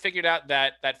still haven't figured out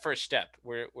that first step.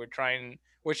 We're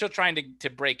still trying to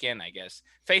break in, I guess.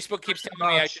 Facebook keeps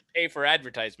telling me I should pay for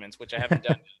advertisements, which I haven't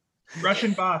done.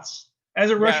 Russian bots.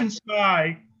 As a Russian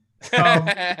spy,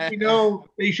 we know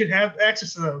that you should have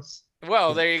access to those.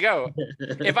 Well, there you go.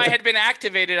 If I had been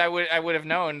activated, I would have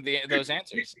known those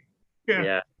answers.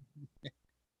 Yeah.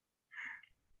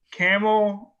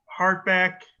 Camel,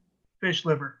 heartback, fish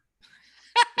liver.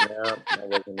 Yeah, that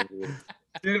wasn't good.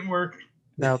 Didn't work.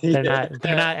 No, they're not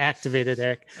activated,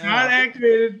 Eric. Not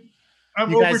activated.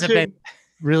 I'm You guys over have been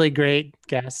really great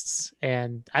guests,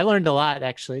 and I learned a lot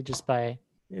actually just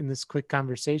in this quick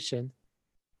conversation.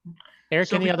 Eric,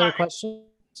 So any other questions?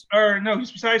 Or no,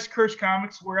 besides Curse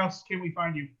Comics, where else can we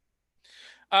find you?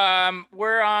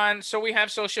 We have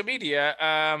social media.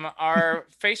 Our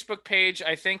Facebook page,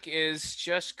 I think, is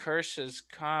just Curses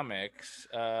Comics.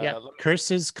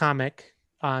 Curses Comic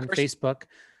on Facebook.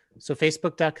 So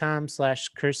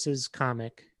facebook.com/Curses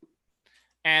Comic.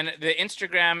 And the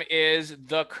Instagram is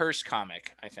The Curse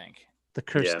Comic, I think. The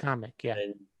Curse Comic, yeah.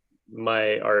 And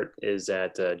my art is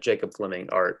at Jacob Fleming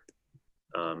Art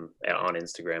on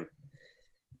Instagram.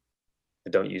 I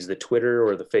don't use the Twitter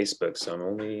or the Facebook, so I'm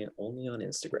only on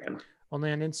Instagram.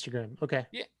 Only on Instagram. Okay.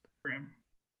 Yeah.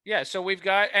 Yeah. So we've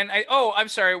got, I'm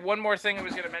sorry. One more thing I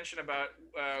was going to mention about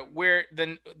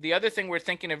the other thing we're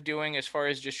thinking of doing as far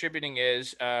as distributing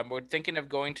is we're thinking of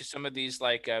going to some of these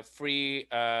like free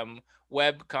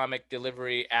web comic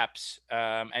delivery apps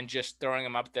and just throwing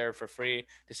them up there for free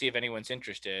to see if anyone's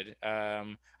interested.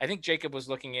 I think Jacob was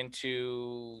looking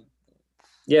into.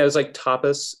 Yeah, it was like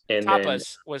Tapas, and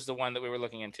Tapas was the one that we were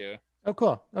looking into. Oh,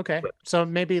 cool. Okay, so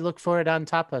maybe look for it on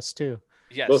Tapas too.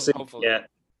 Yes, we'll see. hopefully. Yeah,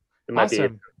 it might be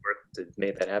Awesome. worth to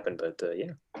make that happen, but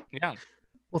yeah. Yeah.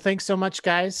 Well, thanks so much,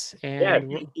 guys. Yeah, And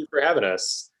thank you for having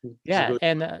us. This is yeah, really-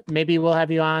 and maybe we'll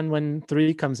have you on when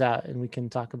 3 comes out and we can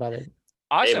talk about it.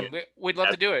 Awesome. Maybe. We'd love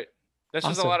to do it. This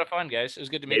was a Awesome. lot of fun, guys. It was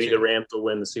good to meet maybe you. the Rams will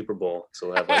win the Super Bowl, so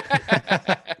we'll have like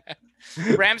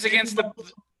Rams against the.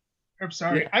 I'm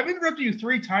sorry. Yeah. I've interrupted you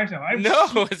 3 times now. I'm No,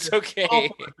 super it's okay.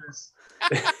 awful at this.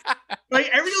 Like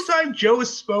every single time Joe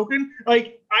has spoken,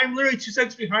 like I'm literally 2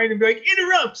 seconds behind him, be like,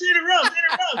 interrupt.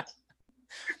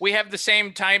 We have the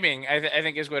same timing. I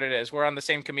think is what it is. We're on the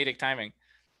same comedic timing.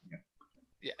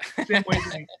 Yeah. Same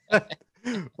way.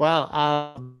 Well,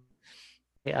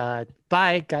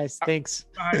 bye, guys. Thanks.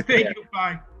 Thank you.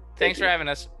 Bye. Thanks for having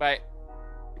us. Bye.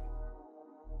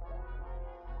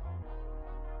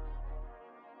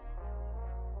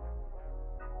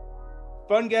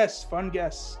 Fun guests. Fun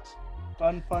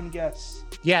guests.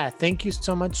 Yeah, thank you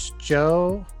so much,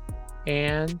 Joe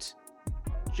and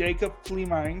Jacob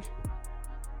Fleming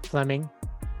Fleming,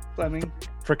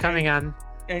 for coming on.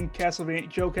 and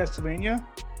Joe Castlevania.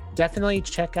 Definitely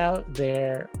check out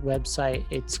their website.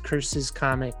 It's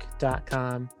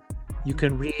cursescomic.com. You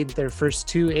can read their first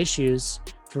 2 issues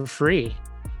for free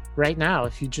right now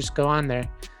if you just go on there.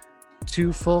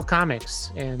 2 full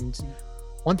comics. And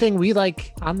one thing we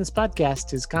like on this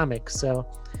podcast is comics. So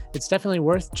it's definitely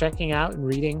worth checking out and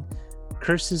reading.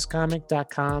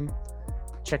 Cursescomic.com.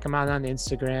 Check them out on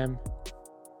Instagram.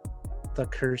 The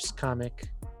Curse Comic.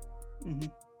 Mm-hmm.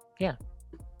 Yeah.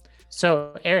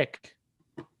 So, Eric,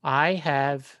 I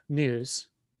have news,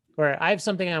 or I have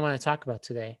something I want to talk about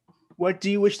today. What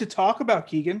do you wish to talk about,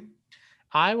 Keegan?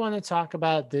 I want to talk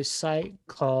about this site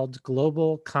called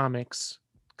Global Comics,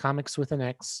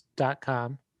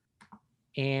 comicswithanx.com.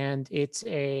 And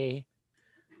I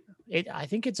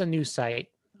think it's a new site,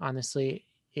 honestly.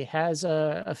 It has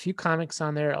a few comics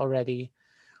on there already.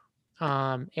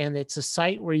 And it's a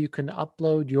site where you can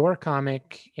upload your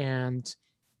comic and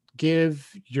give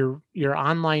your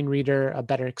online reader a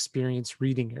better experience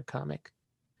reading your comic.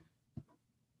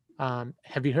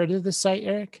 Have you heard of this site,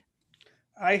 Eric?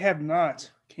 I have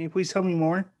not. Can you please tell me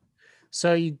more?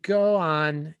 So you go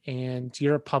on and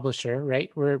you're a publisher,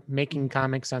 right? We're making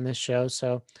comics on this show.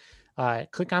 So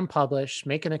click on publish,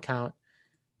 make an account.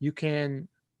 You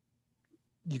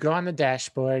go on the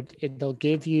dashboard. It'll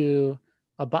give you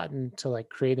a button to like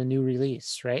create a new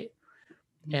release, right?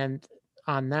 And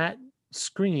on that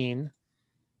screen,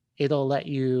 it'll let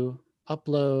you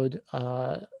upload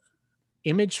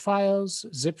image files,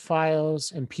 zip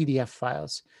files, and PDF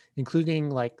files, including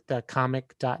like the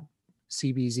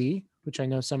comic.cbz, which I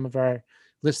know some of our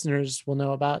listeners will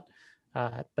know about.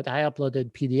 But I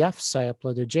uploaded PDFs, I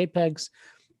uploaded JPEGs.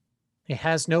 It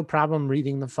has no problem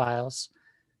reading the files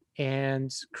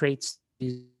and creates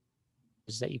these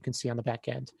that you can see on the back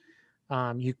end.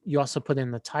 You also put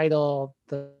in the title,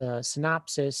 the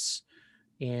synopsis,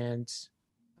 and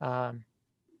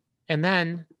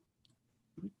then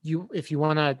if you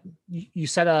want to, you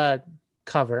set a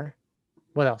cover.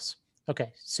 What else?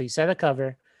 Okay, so you set a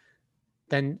cover,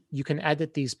 then you can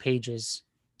edit these pages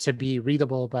to be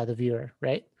readable by the viewer,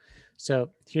 right? So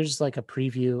here's like a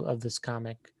preview of this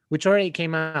comic, which already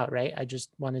came out, right? I just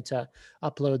wanted to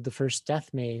upload the first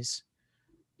Death Maze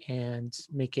and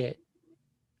make it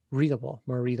readable,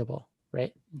 more readable,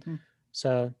 right? Mm-hmm.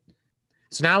 So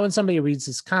now when somebody reads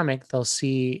this comic, they'll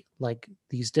see like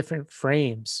these different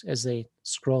frames as they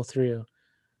scroll through,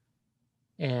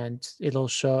 and it'll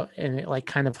show, and it like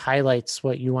kind of highlights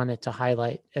what you want it to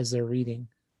highlight as they're reading.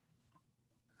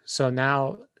 So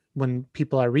now when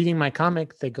people are reading my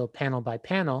comic, they go panel by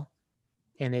panel,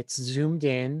 and it's zoomed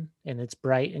in and it's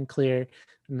bright and clear,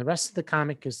 and the rest of the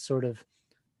comic is sort of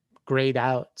grayed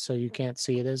out so you can't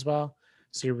see it as well.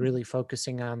 So you're really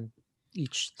focusing on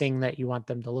each thing that you want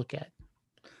them to look at.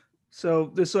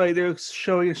 So this way they're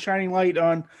showing a shining light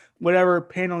on whatever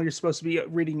panel you're supposed to be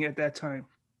reading at that time.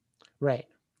 Right.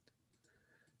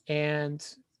 And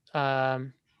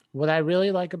what I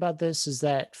really like about this is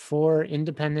that for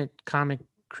independent comic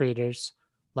creators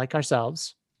like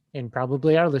ourselves, and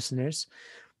probably our listeners,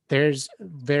 there's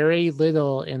very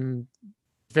little in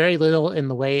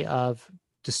the way of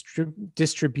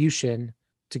distribution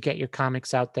to get your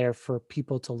comics out there for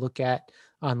people to look at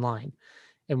online.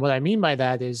 And what I mean by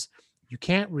that is you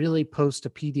can't really post a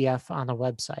PDF on a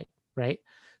website, right?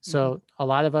 So a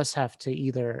lot of us have to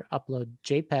either upload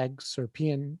JPEGs or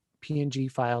PNG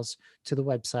files to the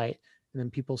website, and then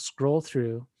people scroll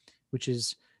through, which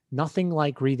is nothing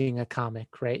like reading a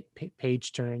comic, right?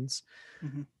 Page turns.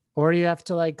 Mm-hmm. Or you have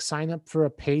to like sign up for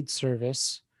a paid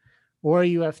service, or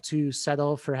you have to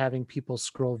settle for having people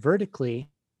scroll vertically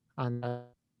on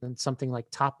something like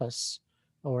Tapas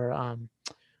or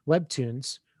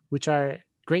Webtoons, which are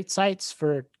great sites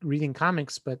for reading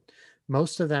comics, but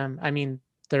most of them, I mean,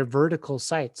 they're vertical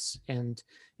sites. And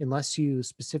unless you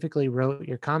specifically wrote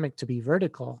your comic to be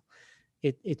vertical,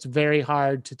 it's very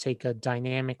hard to take a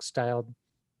dynamic styled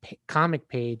comic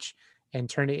page and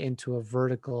turn it into a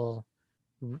vertical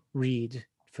read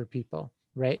for people,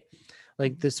 right?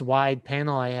 Like this wide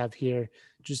panel I have here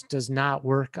just does not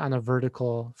work on a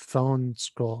vertical phone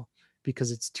scroll because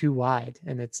it's too wide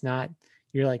and it's not,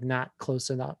 you're like not close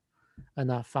enough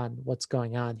on what's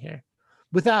going on here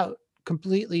without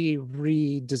completely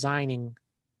redesigning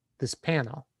this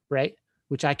panel, right?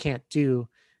 Which I can't do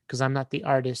because I'm not the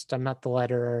artist, I'm not the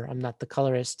letterer, I'm not the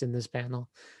colorist in this panel.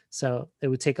 So it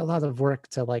would take a lot of work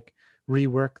to like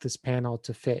rework this panel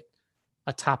to fit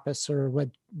a Tapas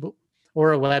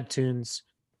or a Webtoons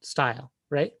style,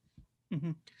 right?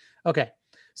 Mm-hmm. Okay,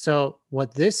 so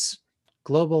what this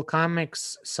global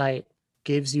comics site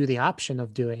gives you the option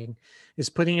of doing is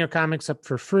putting your comics up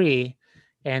for free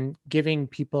and giving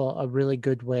people a really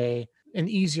good way, an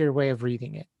easier way of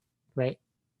reading it, right?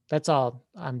 That's all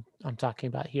I'm talking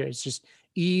about here. It's just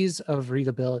ease of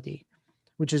readability,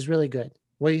 which is really good.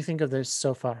 What do you think of this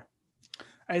so far?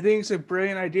 I think it's a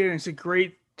brilliant idea, and it's a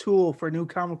great tool for new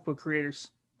comic book creators.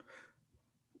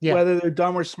 Yeah. Whether they're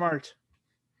dumb or smart.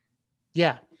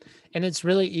 Yeah. And it's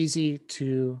really easy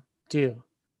to do.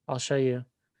 I'll show you.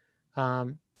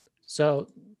 So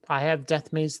I have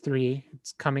Death Maze 3.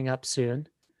 It's coming up soon.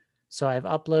 So I've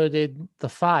uploaded the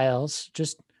files,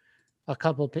 just a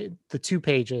couple, the 2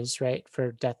 pages, right,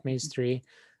 for Death Maze 3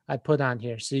 I put on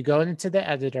here. So you go into the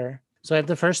editor. So I have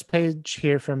the first page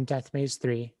here from Death Maze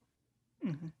 3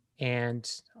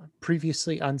 and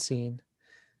previously unseen.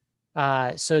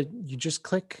 So you just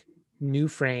click new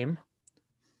frame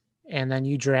and then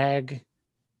you drag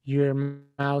your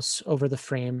mouse over the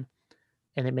frame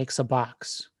and it makes a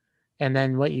box. And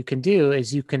then what you can do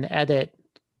is you can edit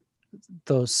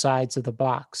those sides of the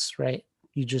box, right?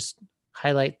 You just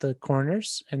highlight the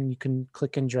corners and you can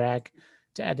click and drag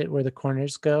to edit where the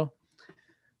corners go.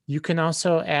 You can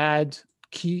also add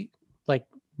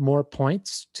more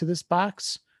points to this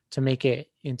box to make it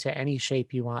into any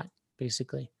shape you want,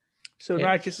 basically. So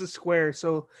not just a square.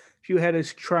 So if you had a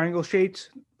triangle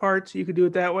shaped parts, you could do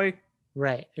it that way.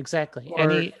 Right, exactly.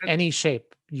 Or any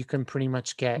shape you can pretty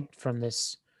much get from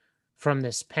this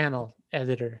panel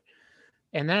editor.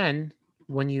 And then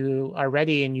when you are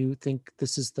ready and you think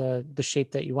this is the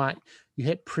shape that you want, you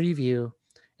hit preview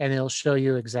and it'll show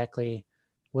you exactly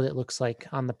what it looks like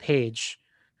on the page.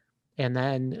 And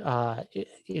then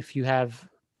if you have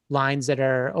lines that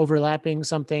are overlapping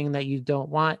something that you don't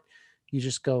want, you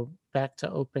just go back to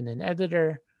open an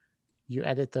editor, you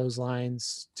edit those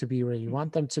lines to be where you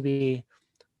want them to be,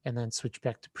 and then switch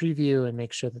back to preview and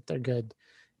make sure that they're good.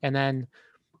 And then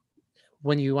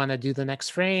when you want to do the next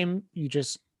frame, you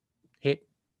just hit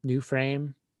new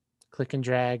frame, click and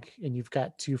drag, and you've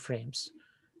got 2 frames.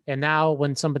 And now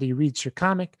when somebody reads your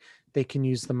comic, they can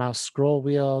use the mouse scroll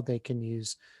wheel, they can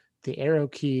use the arrow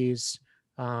keys.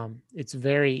 It's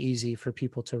very easy for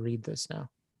people to read this now.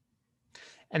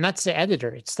 And that's the editor.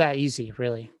 It's that easy,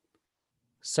 really.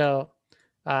 So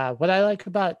what I like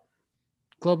about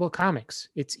Global Comics,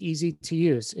 it's easy to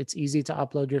use. It's easy to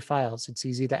upload your files. It's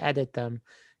easy to edit them.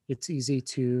 It's easy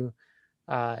to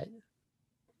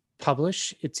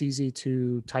publish. It's easy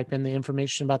to type in the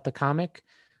information about the comic.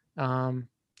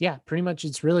 Yeah, pretty much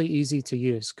it's really easy to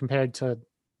use compared to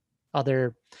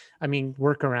other,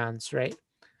 workarounds, right?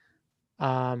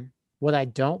 What I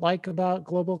don't like about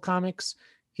Global Comics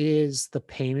is the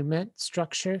payment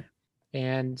structure.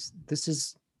 And this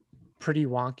is pretty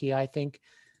wonky, I think.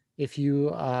 If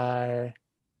you are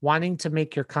wanting to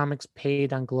make your comics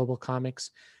paid on Global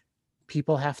Comics,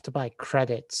 people have to buy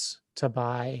credits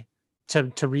to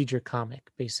read your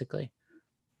comic, basically.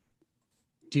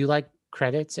 Do you like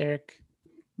credits, Eric?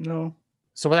 No.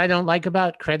 So what I don't like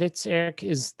about credits, Eric,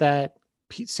 is that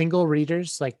single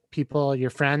readers, like people, your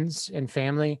friends and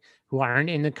family who aren't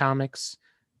into comics,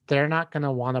 they're not going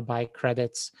to want to buy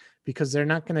credits because they're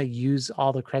not going to use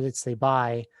all the credits they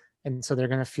buy. And so they're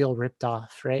going to feel ripped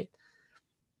off, right?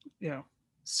 Yeah.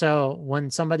 So when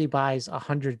somebody buys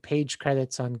 100-page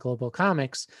credits on Global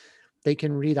Comics, they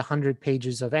can read 100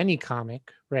 pages of any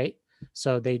comic, right?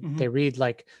 So they read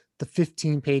like the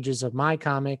 15 pages of my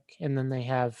comic, and then they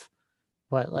have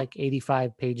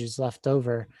 85 pages left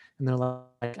over, and they're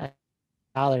like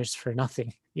 $1 for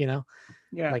nothing, Yeah.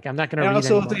 Like I'm not going to read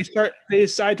also anymore. if they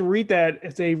decide to read that,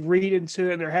 if they read into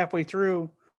it and they're halfway through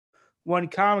one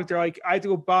comic, they're like, I have to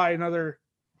go buy another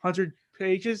 100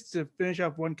 pages to finish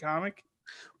up one comic.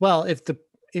 Well,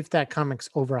 if that comic's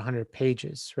over 100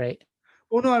 pages, right?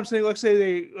 Oh no, I'm saying let's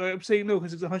say I'm saying no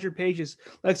because it's 100 pages.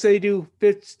 Let's say they do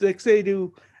let's say they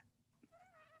do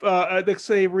let's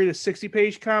say read a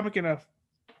 60-page comic and a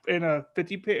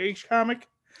 50-page comic.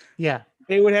 Yeah.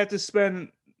 They would have to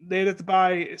they'd have to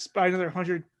buy another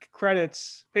 100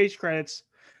 page credits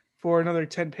for another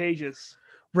 10 pages.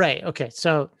 Right. Okay.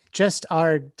 So just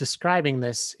our describing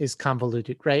this is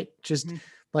convoluted, right? Just Mhm.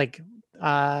 like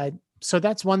so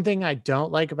that's one thing I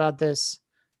don't like about this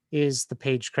is the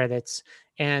page credits.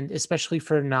 And especially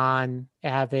for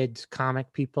non-avid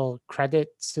comic people,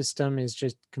 credit system is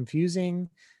just confusing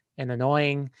and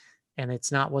annoying, and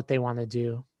it's not what they want to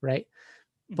do, right?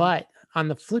 Mhm. But on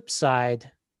the flip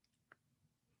side,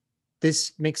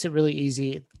 this makes it really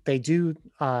easy. They do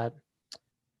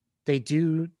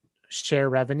share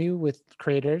revenue with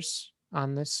creators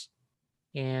on this,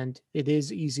 and it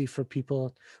is easy for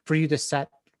you to set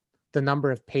the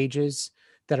number of pages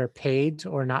that are paid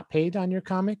or not paid on your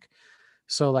comic.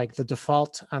 So like the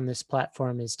default on this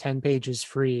platform is 10 pages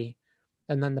free,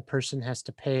 and then the person has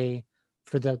to pay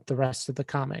for the rest of the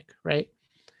comic, right?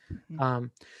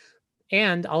 Mhm.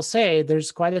 And I'll say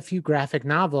there's quite a few graphic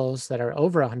novels that are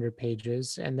over 100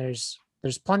 pages, and there's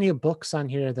plenty of books on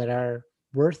here that are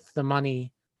worth the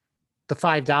money, the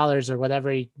 $5 or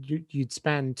whatever you'd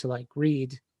spend to like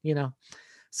read, you know.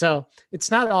 So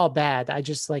it's not all bad. I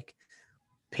just like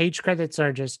page credits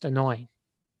are just annoying.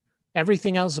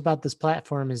 Everything else about this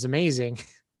platform is amazing.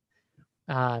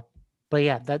 But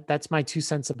yeah, that's my 2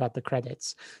 cents about the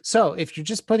credits. So if you're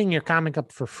just putting your comic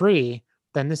up for free,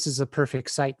 then this is a perfect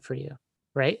site for you,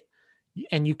 right?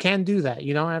 And you can do that.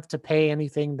 You don't have to pay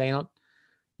anything.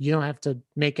 You don't have to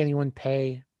make anyone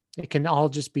pay. It can all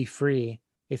just be free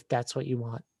if that's what you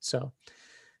want. So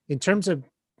in terms of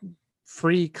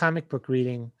free comic book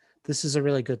reading, this is a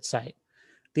really good site.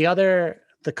 The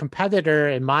competitor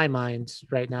in my mind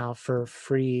right now for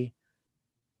free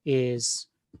is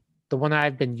the one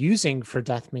I've been using for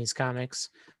Death Maze Comics,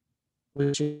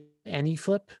 which is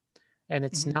AnyFlip, and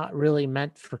it's Mhm. not really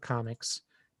meant for comics,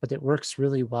 but it works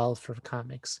really well for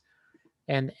comics.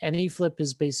 And AnyFlip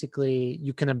is basically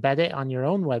you can embed it on your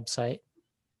own website,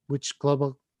 which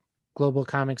global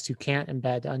comics you can't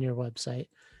embed on your website.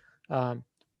 Um,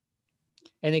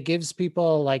 and it gives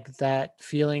people like that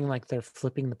feeling like they're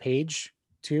flipping the page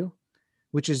too,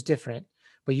 which is different.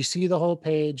 But you see the whole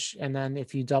page, and then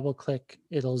if you double click,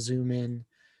 it'll zoom in,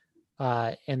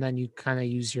 and then you kind of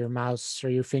use your mouse or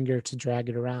your finger to drag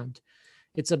it around.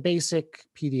 It's a basic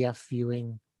PDF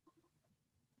viewing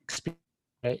experience,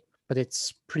 right? But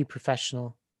it's pretty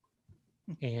professional,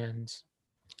 and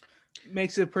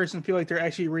Makes a person feel like they're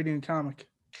actually reading a comic.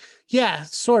 yeah,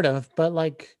 sort of. But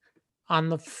like on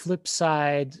the flip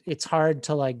side, it's hard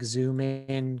to like zoom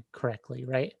in correctly,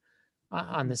 right?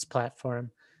 On this platform.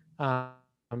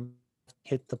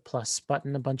 Hit the plus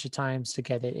button a bunch of times to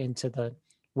get it into the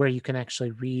where you can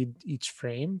actually read each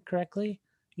frame correctly,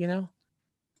 you know?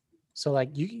 So like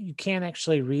you can't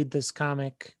actually read this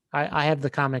comic. I have the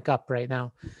comic up right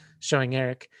now showing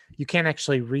Eric. You can't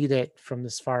actually read it from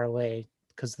this far away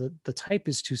because the type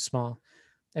is too small.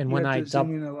 And You when have I to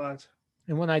zoom in a lot.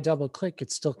 double click,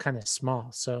 it's still kind of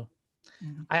small. So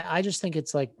Mhm. I just think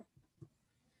it's like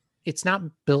it's not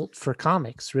built for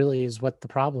comics, really, is what the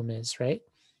problem is, right?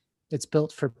 It's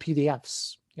built for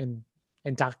PDFs and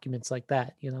documents like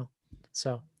that, you know.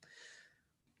 So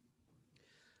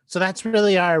that's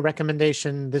really our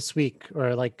recommendation this week,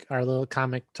 or like our little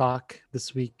comic talk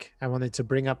this week. I wanted to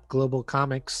bring up Global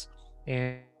Comics,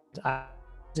 and I'm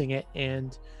using it,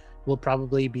 and we'll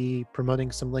probably be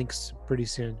promoting some links pretty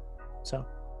soon. So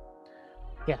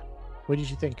yeah, what did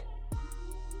you think?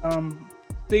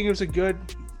 Think it was a good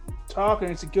talk,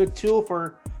 and it's a good tool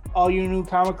for all you new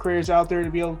comic creators out there to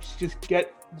be able to just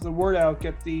get the word out,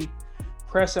 get the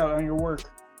press out on your work.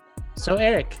 So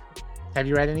Eric, have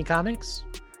you read any comics?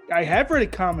 I have read a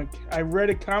comic. I read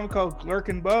a comic called Glurk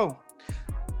and Bow.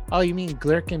 Oh, you mean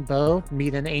Glurk and Bow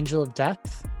meet an Angel of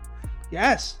Death?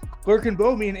 Yes, Glurk and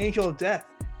Bow meet an Angel of Death.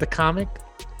 The comic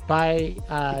by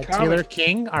Taylor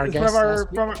King, our It's guest.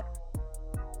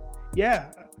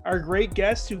 Yeah, our great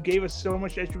guest who gave us so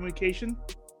much education.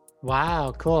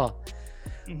 Wow, cool.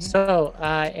 Mm-hmm. So,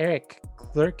 Eric,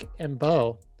 Glurk and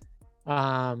Bow,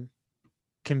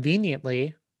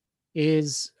 conveniently,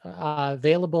 is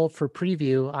available for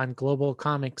preview on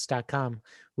globalcomics.com,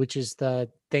 which is the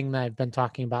thing that I've been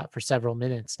talking about for several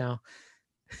minutes now.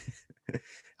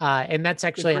 And that's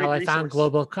actually how I found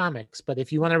Global Comics. But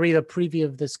if you want to read a preview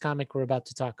of this comic we're about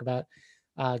to talk about,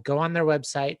 go on their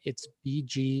website. It's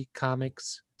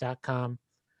bgcomics.com,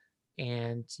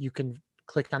 and you can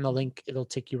click on the link. It'll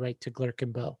take you right to Glurk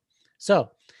and Bow.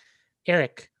 So,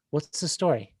 Eric, what's the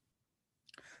story?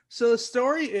 So the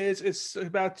story is it's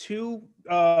about two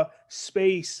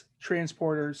space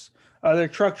transporters. They're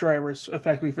truck drivers,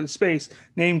 effectively for the space,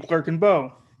 named Clerk and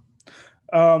Bo.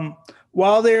 Um,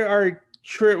 while they are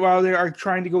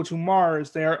trying to go to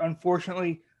Mars, they are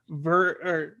unfortunately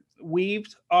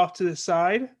weaved off to the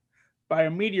side by a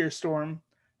meteor storm,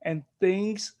 and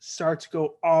things start to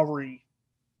go awry.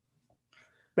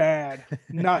 Bad,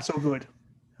 not so good.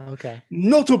 Okay.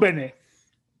 Noto bene.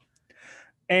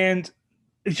 And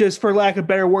just for lack of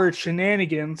better words,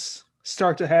 shenanigans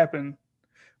start to happen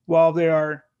while they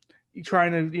are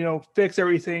trying to, fix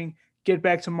everything, get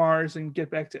back to Mars, and get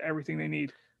back to everything they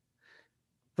need.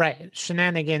 Right.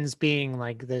 Shenanigans being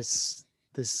like this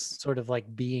sort of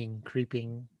like being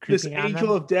creeping This on angel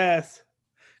them. of death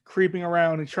creeping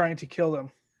around and trying to kill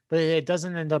them. But it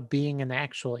doesn't end up being an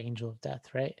actual angel of death,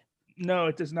 right? No,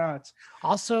 it does not.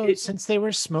 Also, since they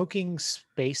were smoking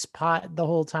space pot the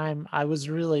whole time, I was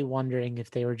really wondering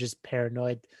if they were just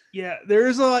paranoid. Yeah,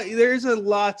 there's a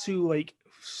lot to like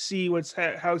see how it's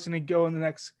going to go in the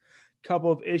next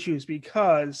couple of issues,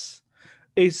 because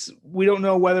we don't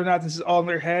know whether or not this is all in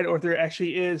their head or if there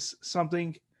actually is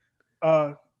something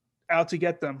out to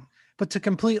get them. But to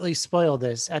completely spoil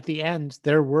this, at the end,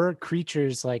 there were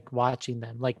creatures like watching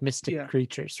them, like mystic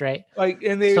creatures, right?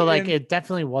 It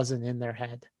definitely wasn't in their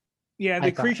head. Yeah,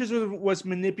 the creatures was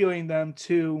manipulating them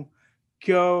to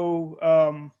go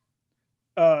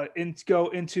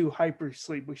into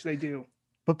hypersleep, which they do.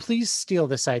 But please steal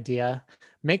this idea.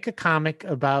 Make a comic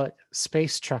about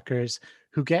space truckers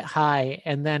who get high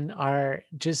and then are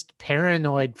just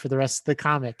paranoid for the rest of the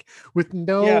comic with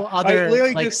no other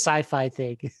sci-fi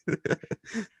thing.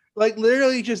 Like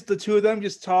literally just the two of them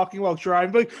just talking while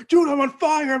driving, like, dude, I'm on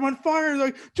fire.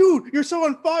 Like, dude, you're so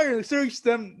on fire. Like, seriously,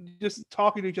 them just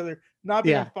talking to each other, not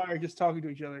being on fire, just talking to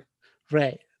each other.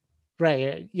 Right.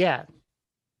 Yeah.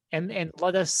 And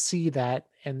let us see that.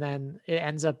 And then it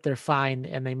ends up they're fine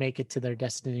and they make it to their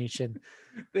destination.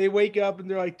 They wake up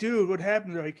and they're like, dude, what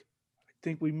happened? They're like, I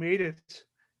think we made it.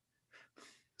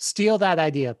 Steal that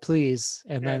idea, please,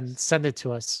 and then send it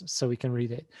to us so we can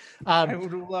read it. I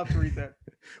would love to read that.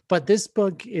 But this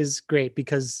book is great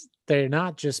because they're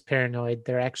not just paranoid.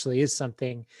 There actually is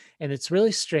something, and it's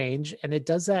really strange, and it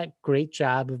does that great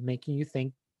job of making you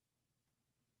think,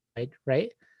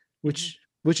 right? Which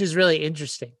is really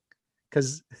interesting,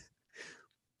 because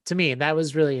to me, that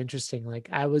was really interesting. Like,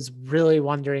 I was really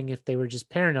wondering if they were just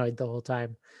paranoid the whole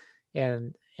time,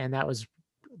 and that was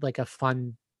like a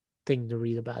fun thing to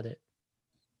read about it.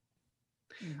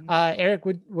 Eric,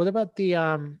 what about the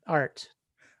art?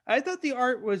 I thought the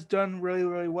art was done really,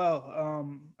 really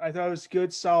well. I thought it was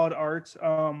good, solid art.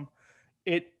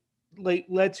 It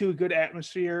led to a good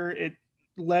atmosphere. It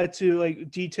led to like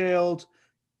detailed,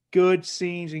 good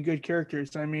scenes and good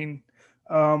characters. I mean,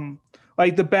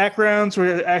 like the backgrounds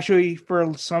were actually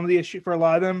for some of the issue, for a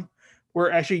lot of them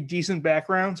were actually decent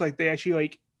backgrounds. Like they actually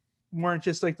like weren't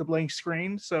just like the blank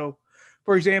screen. So,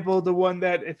 for example, the one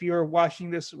that if you're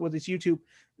watching this with this YouTube,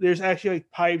 there's actually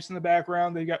like pipes in the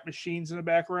background. They got machines in the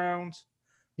background.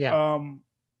 Yeah.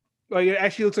 Like it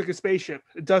actually looks like a spaceship.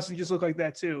 It doesn't just look like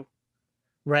that too.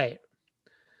 Right.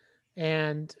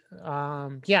 And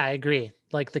yeah, I agree.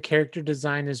 Like the character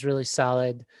design is really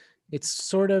solid. It's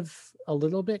sort of a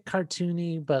little bit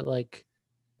cartoony, but like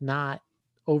not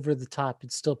over the top.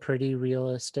 It's still pretty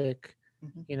realistic.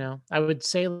 You know, I would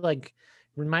say like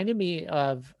reminded me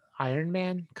of Iron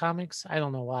Man comics. I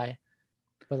don't know why,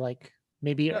 but like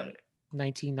maybe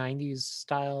 1990s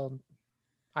style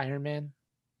Iron Man.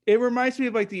 It reminds me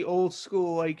of like the old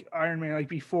school like Iron Man, like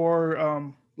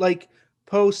before like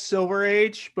post Silver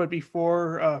Age, but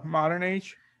before modern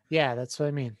age. Yeah, that's what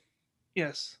I mean.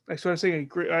 Yes, that's what I'm saying.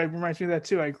 It reminds me of that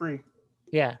too. I agree.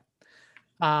 Yeah.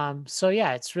 So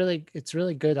yeah, it's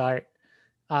really good art.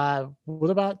 What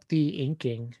about the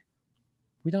inking?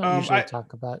 We don't usually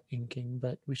talk about inking,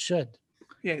 but we should.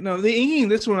 Yeah, no, the inking in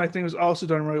this one I think was also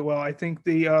done really well. I think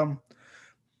the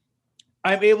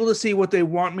I'm able to see what they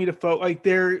want me to focus. Like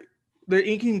their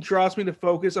inking draws me to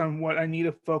focus on what I need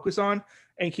to focus on,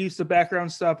 and keeps the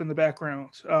background stuff in the background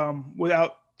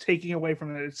without taking away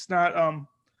from it.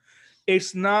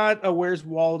 It's not a Where's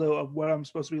Waldo of what I'm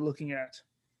supposed to be looking at.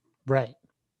 Right.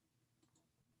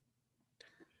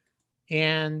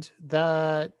 And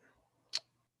the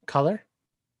color?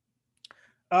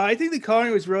 I think the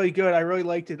coloring was really good. I really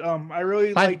liked it. I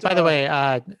really liked. By the way,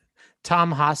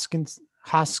 Tom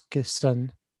Hoskisson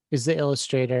is the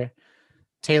illustrator.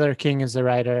 Taylor King is the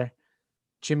writer.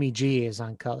 Jimmy G is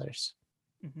on colors.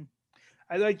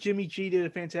 I thought Jimmy G did a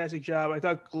fantastic job. I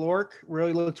thought Glork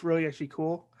really looked really actually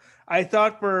cool. I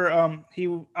thought for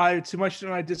too much to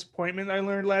my disappointment, I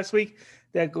learned last week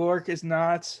that Glork is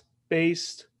not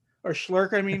based, or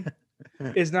Schlurk, I mean,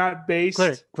 is not based.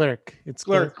 Glurk. It's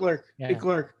Glurk. Yeah.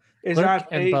 Glurk is Glurk not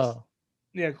and based. Bo.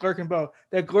 Yeah, Glurk and Bo.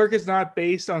 That Glurk is not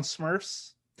based on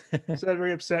Smurfs. So that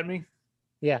really upset me.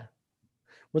 Yeah.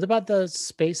 What about the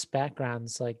space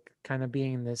backgrounds, like kind of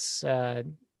being this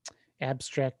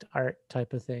abstract art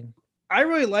type of thing? I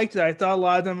really liked it. I thought a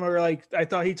lot of them were like, I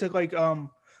thought he took like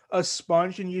a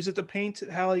sponge and used it to paint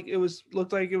how like it was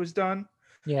looked like it was done.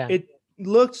 Yeah. It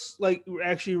looks like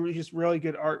actually just really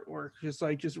good artwork,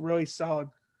 just really solid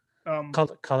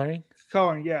Coloring.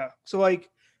 Yeah. So like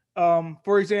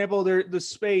for example, the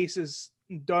space is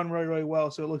done really, really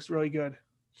well, so it looks really good.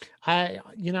 I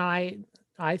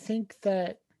think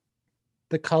that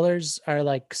the colors are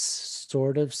like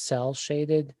sort of cell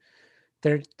shaded.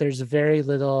 There's very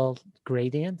little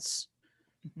gradients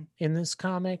in this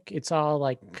comic. It's all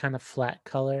like kind of flat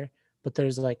color, but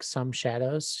there's like some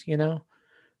shadows,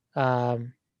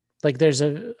 like there's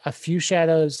a few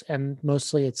shadows, and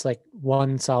mostly it's like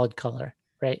one solid color,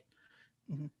 right?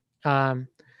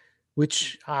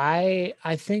 Which I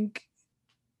think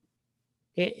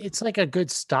it's like a good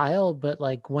style, but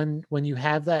like when you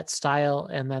have that style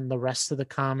and then the rest of the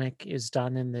comic is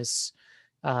done in this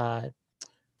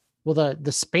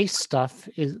the space stuff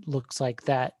looks like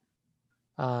that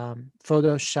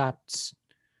photoshopped,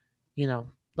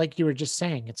 like you were just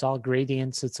saying, it's all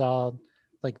gradients, it's all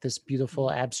like this beautiful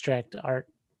abstract art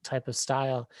type of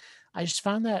style. I just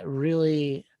found that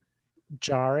really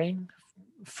jarring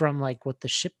from like what the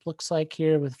ship looks like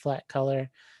here with flat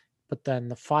color, but then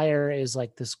the fire is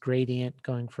like this gradient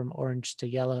going from orange to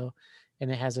yellow, and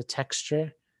it has a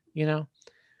texture,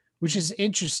 which is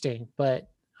interesting. But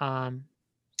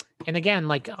and again,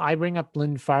 like I bring up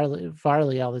Lynn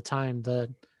Farley all the time,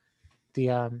 the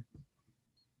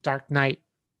Dark Knight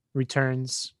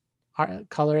Returns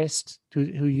colorist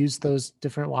who used those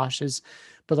different washes,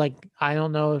 but like I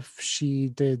don't know if she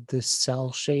did the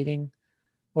cell shading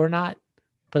or not,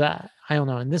 but I don't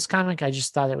know. In this comic, I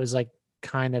just thought it was like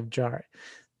kind of jarring.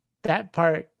 That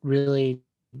part really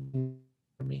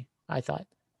for me, I thought.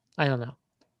 I don't know,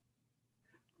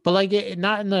 but like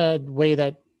not in the way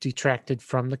that detracted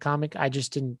from the comic. I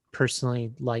just didn't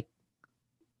personally like.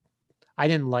 I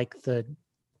didn't like the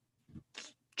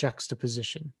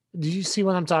juxtaposition. Did you see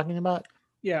what I'm talking about?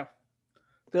 Yeah,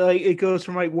 like it goes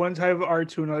from like one type of art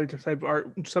to another type of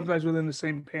art, sometimes within the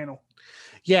same panel.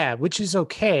 Yeah, which is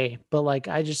okay, but like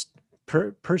I just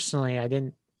personally, I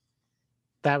didn't.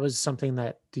 That was something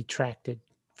that detracted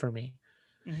for me.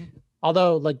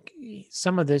 Although, like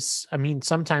some of this, I mean,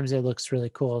 sometimes it looks really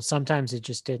cool. Sometimes it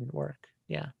just didn't work.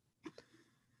 Yeah,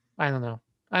 I don't know.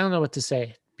 I don't know what to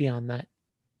say beyond that.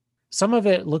 Some of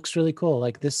it looks really cool.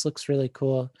 Like this looks really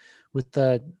cool with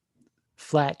the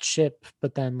flat ship,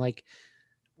 but then like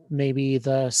maybe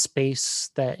the space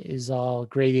that is all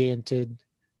gradiented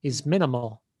is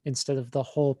minimal instead of the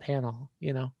whole panel,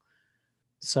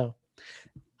 So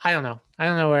I don't know. I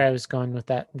don't know where I was going with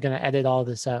that. I'm going to edit all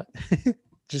this out.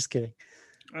 Just kidding.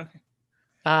 Okay.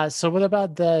 So what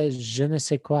about the je ne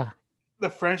sais quoi? The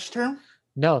French term?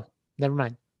 No, never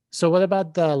mind. So what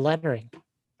about the lettering?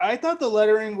 I thought the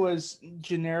lettering was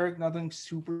generic, nothing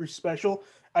super special.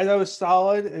 I thought it was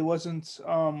solid. It wasn't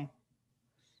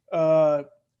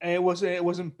it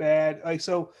wasn't bad. Like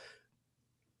so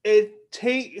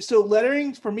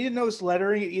lettering, for me to notice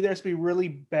lettering, it either has to be really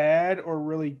bad or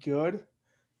really good.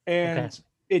 And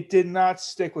it did not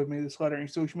stick with me, this lettering,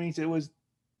 so which means it was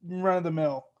run of the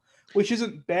mill. Which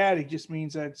isn't bad, it just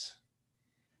means that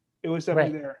it was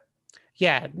definitely there.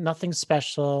 Yeah, nothing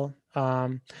special.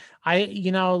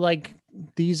 Like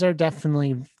these are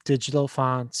definitely digital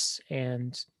fonts,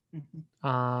 and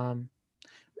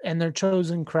they're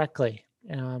chosen correctly.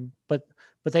 But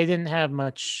they didn't have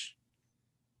much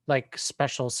like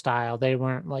special style. They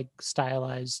weren't like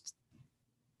stylized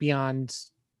beyond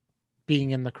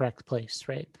being in the correct place,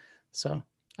 right? So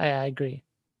I agree.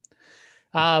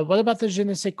 What about the je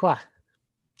ne sais quoi?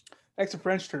 That's a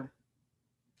French term.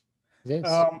 It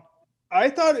is. I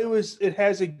thought it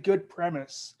has a good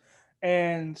premise,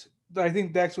 and I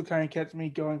think that's what kind of kept me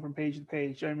going from page to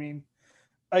page. I mean,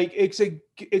 like it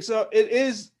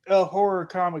is a horror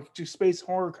comic, just space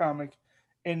horror comic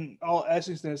in all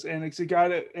essenceness, and it's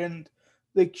and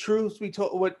the truth be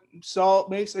told, what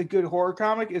makes a good horror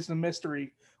comic is the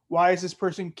mystery. Why is this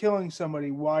person killing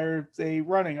somebody? Why are they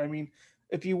running? I mean,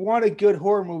 if you want a good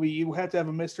horror movie, you have to have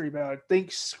a mystery about it.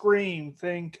 Think Scream,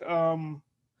 think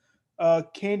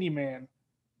Candyman,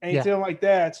 anything like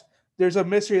that. there's a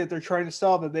mystery that they're trying to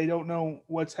solve that they don't know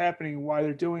what's happening, why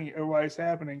they're doing it, or why it's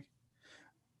happening.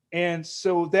 And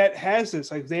so that has this,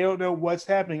 like, they don't know what's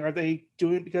happening. Are they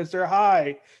doing it because they're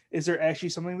high? Is there actually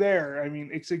something there? I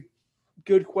mean, it's a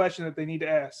good question that they need to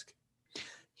ask.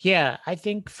 Yeah, I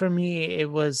think for me it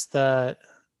was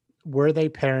were they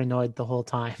paranoid the whole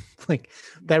time? Like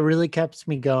that really kept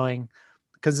me going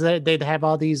because they'd have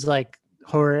all these like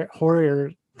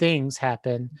horror things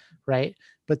happen, right?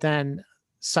 But then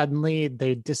suddenly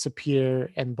they'd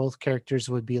disappear and both characters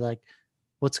would be like,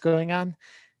 what's going on?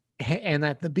 And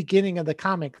at the beginning of the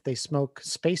comic, they smoke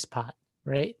space pot,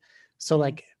 right? So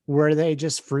like, were they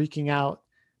just freaking out,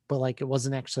 but like it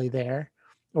wasn't actually there?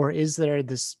 Or is there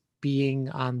this being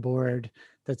on board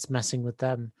that's messing with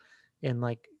them in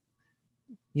like,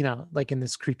 like in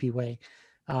this creepy way?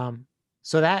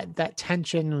 So that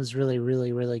tension was really,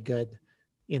 really, really good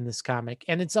in this comic.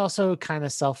 And it's also kind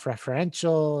of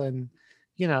self-referential and,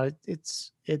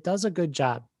 it does a good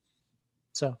job.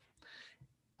 So,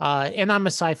 and I'm a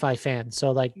sci-fi fan,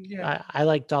 so like I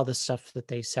liked all the stuff that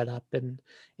they set up and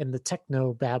the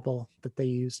techno babble that they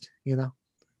used.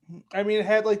 I mean, it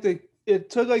had like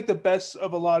it took like the best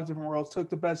of a lot of different worlds. Took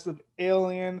the best of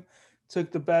Alien,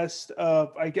 took the best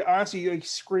of honestly like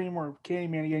Scream or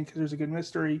Candyman again because there's a good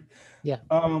mystery. Yeah.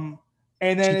 And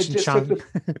then Cheech it just took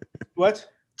the what?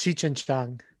 Cheech and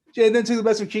Chong. And then took the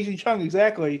best of Cheech and Chong,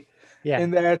 exactly. Yeah.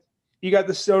 And that you got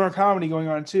the stoner comedy going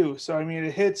on too. So I mean,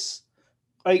 it hits.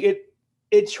 Like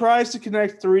it tries to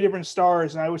connect 3 different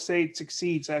stars, and I would say it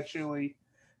succeeds actually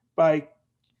by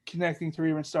connecting 3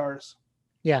 different stars.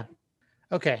 Yeah.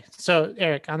 Okay. So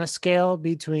Eric, on a scale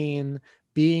between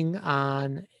being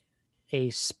on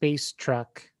a space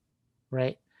truck,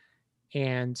 right,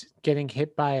 and getting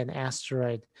hit by an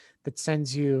asteroid that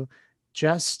sends you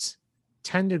just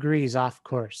 10 degrees off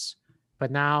course,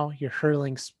 but now you're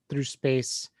hurling through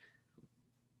space,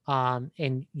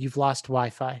 and you've lost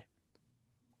Wi-Fi.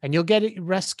 And you'll get it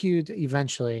rescued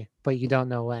eventually, but you don't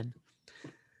know when.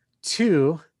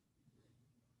 2,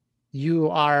 you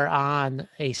are on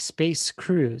a space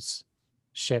cruise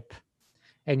ship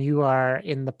and you are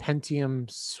in the Pentium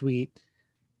suite,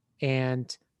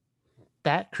 and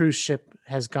that cruise ship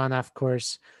has gone off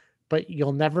course, but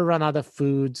you'll never run out of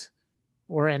food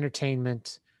or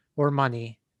entertainment or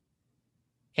money.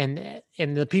 And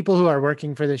the people who are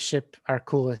working for the ship are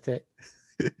cool with it.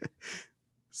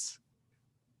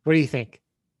 What do you think?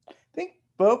 I think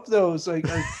both those are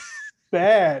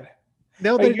bad.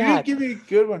 No, like, they're not. Give me a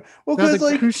good one. Well, no,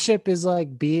 because the cruise ship is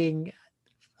like being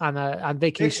on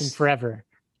vacation forever.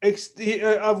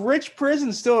 A rich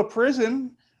prison's still a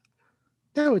prison.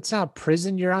 No, it's not a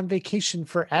prison. You're on vacation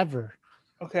forever.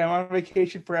 Okay, I'm on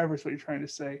vacation forever is what you're trying to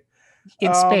say.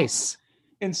 In space.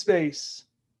 In space.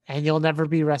 And you'll never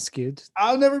be rescued.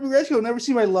 I'll never be rescued. I'll never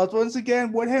see my loved ones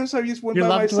again. What happens if I just went by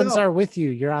myself? Your loved ones are with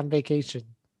you. You're on vacation.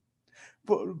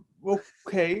 But,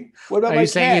 okay. What about are my you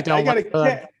saying cat? You don't I got a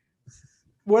cat.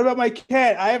 What about my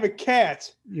cat? I have a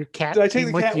cat. Your cat Did I take came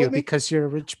the with cat you with me? because you're a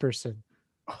rich person.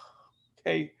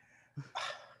 Okay.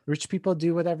 Rich people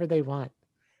do whatever they want.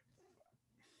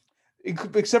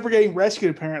 Except for getting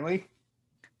rescued, apparently.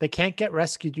 They can't get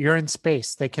rescued. You're in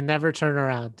space. They can never turn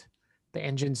around. The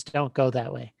engines don't go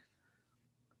that way.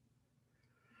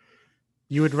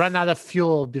 You would run out of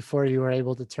fuel before you were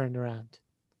able to turn around.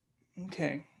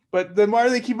 Okay. But then why do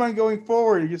they keep on going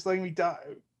forward? You're just letting me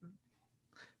die.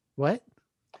 What?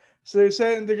 So they're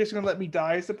saying they're just going to let me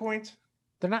die is the point?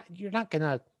 You're not going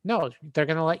to, no, they're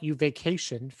going to let you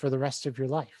vacation for the rest of your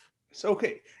life. So,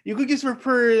 okay. You could just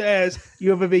refer it as you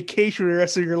have a vacation for the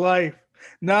rest of your life.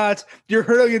 Not you're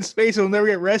hurtling in space and will never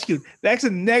get rescued. That's a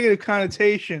negative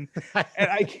connotation.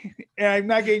 and I'm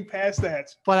not getting past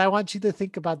that. But I want you to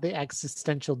think about the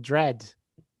existential dread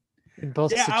in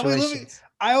both situations.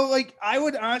 I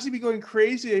would honestly be going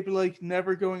crazy. I'd be like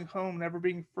never going home, never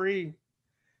being free.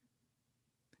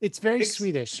 It's very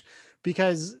Swedish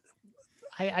because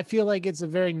I feel like it's a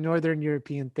very Northern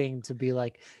European thing to be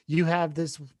like, you have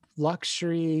this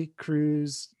luxury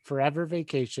cruise forever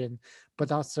vacation,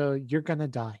 but also you're going to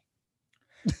die.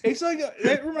 It's like,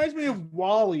 that reminds me of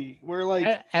WALL-E, where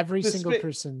like every single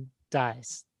person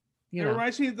dies. It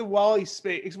reminds me of the WALL-E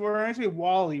space. It reminds me of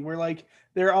WALL-E, where like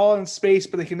they're all in space,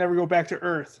 but they can never go back to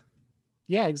Earth.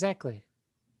 Yeah, exactly.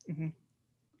 Mm-hmm.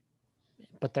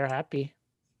 But they're happy.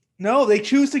 No, they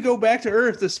choose to go back to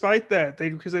Earth despite that.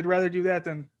 Because they'd rather do that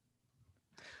than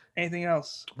anything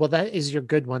else. Well, that is your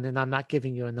good one, and I'm not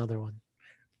giving you another one.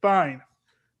 Fine.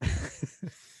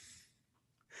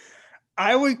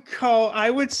 I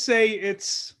would say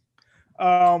it's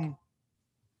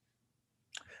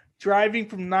driving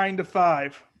from 9 to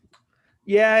 5.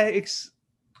 Yeah,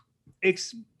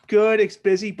 It's good, it's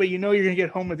busy, but you know you're gonna get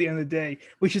home at the end of the day,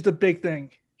 which is the big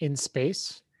thing In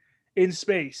space, in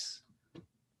space.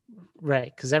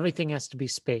 right? Because everything has to be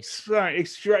space. Right.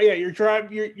 Yeah, you're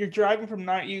driving from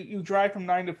you drive from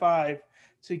 9 to 5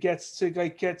 to get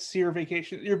to your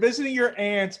vacation. You're visiting your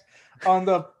aunt on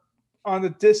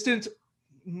the distant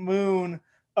moon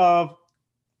of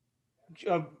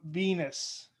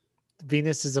Venus.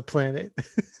 Venus is a planet.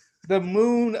 The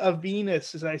moon of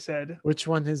Venus, as I said. Which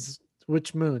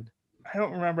moon? I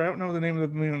don't remember. I don't know the name of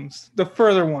the moons. The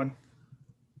further one.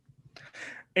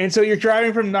 And so you're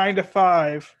driving from 9 to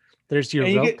 5. There's And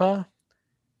you get- Europa.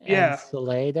 Yeah.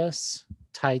 Enceladus,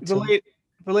 Titan, The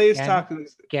latest Gan- talk. Yeah,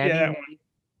 that Ganymede, one.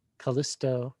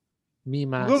 Callisto,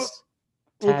 Mimas,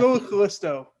 We'll go with Taphi,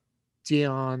 Callisto.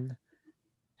 Dion,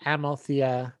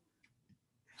 Amalthea,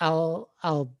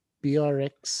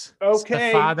 Albiorix, Okay.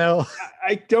 Stefano,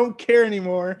 I don't care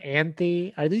anymore.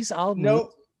 Anthe. Are these all No,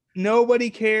 moons? nobody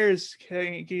cares,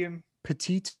 Keegan.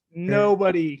 Petite,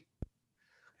 Nobody.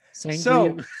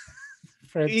 Sanguine,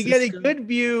 You get a Francisco? good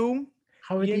view,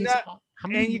 How are you're these? not- How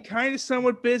many? and you're kind of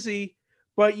somewhat busy,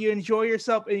 but you enjoy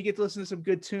yourself and you get to listen to some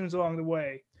good tunes along the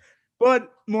way.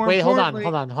 But more Wait, hold on,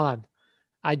 importantly, hold on.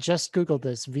 I just Googled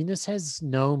this. Venus has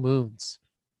no moons.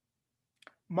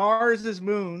 Mars is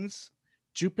moons.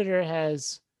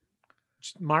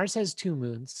 Mars has 2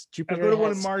 moons. I Jupiter go to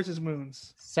one of has Mars's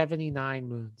moons. 79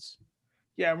 moons.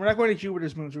 Yeah, we're not going to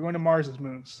Jupiter's moons. We're going to Mars's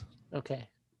moons. Okay.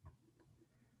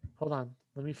 Hold on.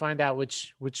 Let me find out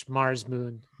which Mars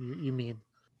moon you mean.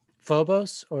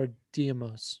 Phobos or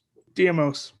Deimos?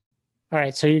 Deimos. All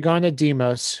right, so you're going to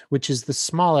Deimos, which is the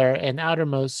smaller and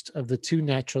outermost of the 2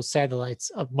 natural satellites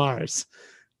of Mars.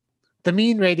 The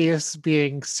mean radius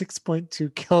being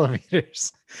 6.2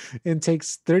 kilometers and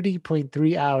takes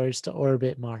 30.3 hours to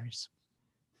orbit Mars.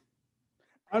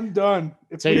 I'm done.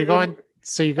 So you're going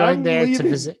I'm there to leaving.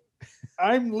 visit.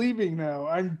 I'm leaving now.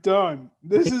 I'm done.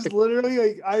 This is literally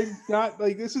like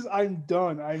I'm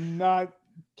done. I'm not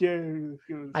getting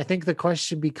this. I think the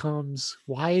question becomes,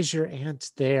 why is your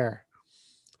aunt there?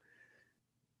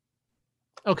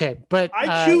 Okay, but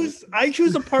I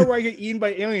choose the part where I get eaten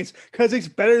by aliens because it's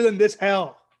better than this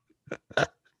hell.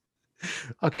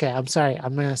 Okay, I'm sorry.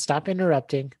 I'm gonna stop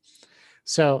interrupting.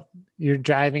 So you're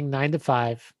driving 9 to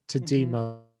 5 to Mhm.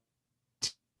 Deimos.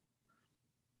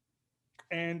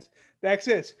 And that's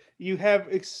it.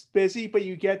 It's busy, but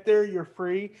you get there, you're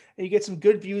free, and you get some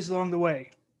good views along the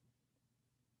way.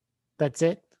 That's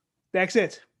it. That's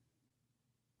it.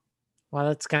 Well,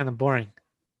 that's kind of boring.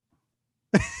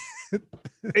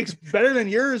 It's better than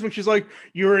yours, which is like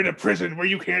you're in a prison where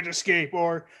you can't escape,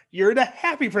 or you're in a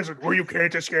happy prison where you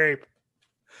can't escape.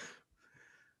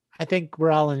 I think we're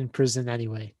all in prison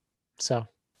anyway. So,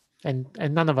 and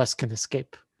none of us can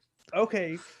escape.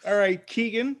 Okay. All right,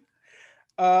 Keegan.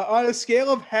 On a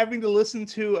scale of having to listen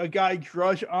to a guy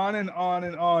drudge on and on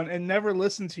and on and never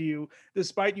listen to you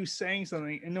despite you saying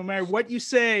something, and no matter what you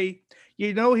say,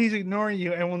 you know he's ignoring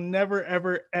you and will never,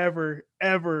 ever, ever,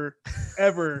 ever,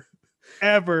 ever,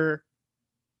 ever,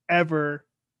 ever,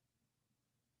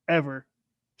 ever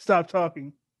stop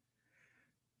talking.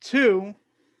 2,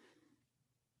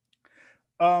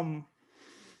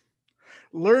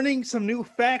 learning some new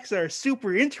facts that are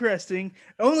super interesting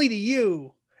only to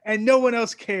you and no one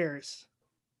else cares.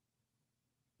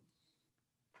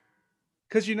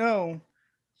 Because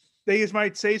they just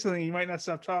might say something, you might not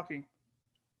stop talking.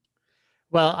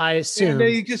 Well, I assume And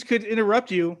they just could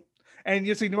interrupt you and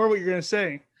just ignore what you're going to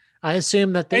say.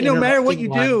 that the And no matter what you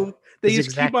interrupting one do, they is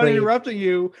just keep on exactly- interrupting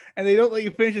you and they don't let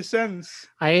you finish a sentence.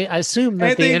 I assume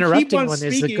that And the they keep interrupting on one is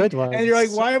the speaking, good one. and you're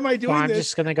like, why am I doing I'm this?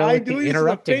 just gonna go I'm with the doing this as a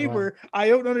interrupting one. favor. I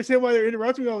don't understand why they're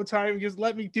interrupting me all the time. Just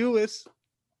let me do this.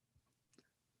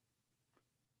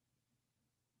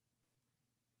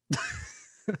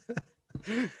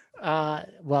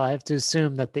 Well, I have to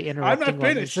assume that the interrupting one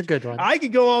is finished. the good one. I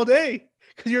could go all day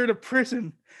because you're in a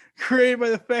prison created by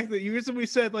the fact that you recently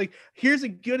said, like, here's a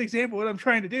good example of what I'm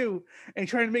trying to do and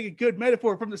trying to make a good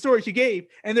metaphor from the stories you gave,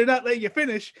 and they're not letting you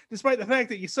finish despite the fact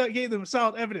that you gave them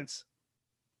solid evidence.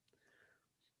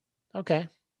 Okay.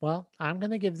 Well, I'm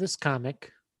going to give this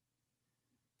comic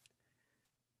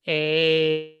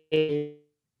a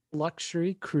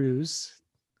luxury cruise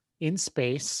in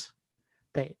space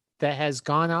that has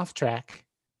gone off track.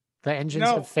 The engines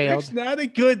No, have failed. it's not a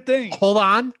good thing. Hold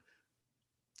on.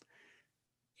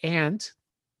 And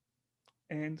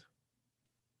And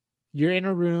you're in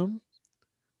a room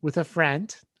with a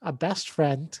friend, a best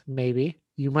friend, maybe.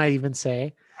 You might even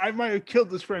say. I might have killed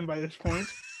this friend by this point.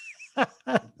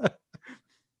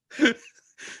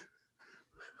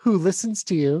 Who listens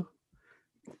to you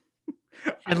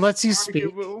and lets you speak.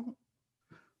 Arguable.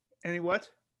 Any what?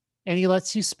 And he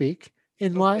lets you speak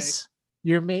unless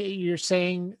you're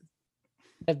saying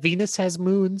that Venus has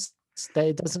moons that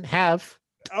it doesn't have.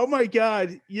 Oh my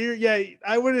God!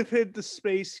 I would have hit the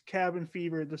space cabin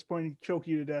fever at this point and choke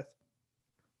you to death.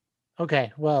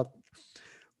 Okay, well,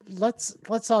 let's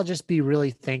all just be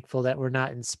really thankful that we're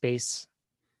not in space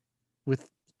with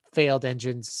failed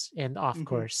engines and off Mhm.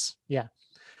 course. Yeah.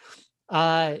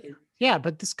 Yeah,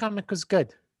 but this comic was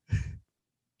good.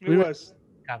 It We were- was.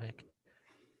 Comic.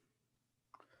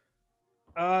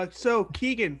 So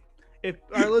Keegan, if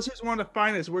our listeners want to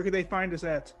find us, where could they find us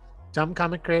at?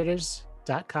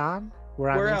 dumbcomiccreators.com. We're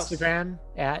on Where else? Instagram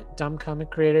at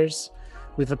dumbcomiccreators.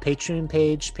 We have a Patreon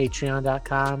page,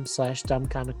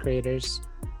 patreon.com/dumbcomiccreators.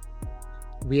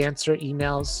 We answer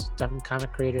emails,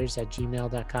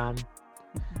 dumbcomiccreators@gmail.com.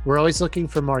 We're always looking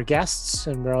for more guests,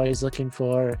 and we're always looking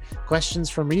for questions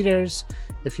from readers.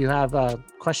 If you have a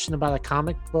question about a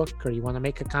comic book or you want to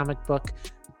make a comic book,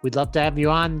 we'd love to have you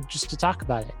on just to talk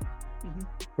about it. Mhm.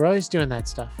 We're always doing that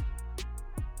stuff.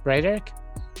 Right, Eric?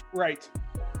 Right.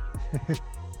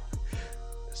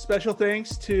 Special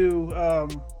thanks to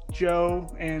Joe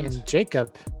and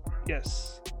Jacob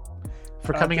yes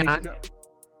for coming thanks on.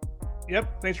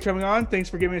 Yep. Thanks for coming on. Thanks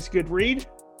for giving us a good read.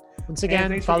 Once And again,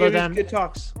 thanks for follow giving us them good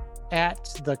talks. at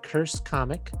The Curse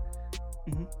Comic.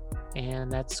 Mhm.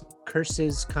 And that's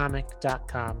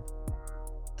cursescomic.com.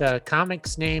 The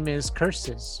comic's name is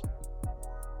Curses.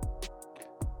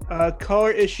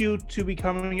 Color issue to be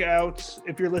coming out.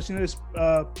 If you're listening to this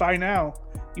by now,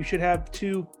 you should have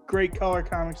 2 great color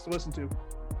comics to listen to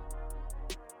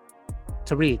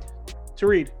To read.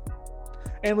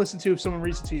 and listen to if someone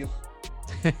reads it to you.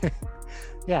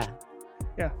 Yeah.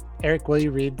 Yeah. Eric, will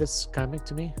you read this comic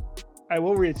to me? I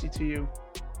will read it to you.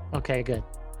 Okay, good.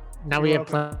 Now You're we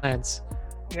have welcome. plans.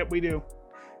 Yep, we do.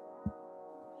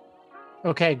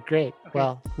 Okay, great. Okay,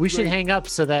 Well, we should great. hang up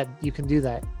so that you can do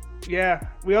that. Yeah,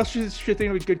 we also should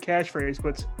think of a good catchphrase,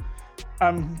 but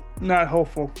I'm not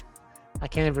hopeful. I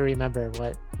can't even remember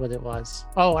what it was.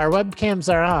 Oh, our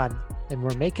webcams are on and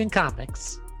we're making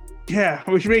comics. Yeah,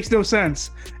 which makes no sense.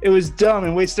 It was dumb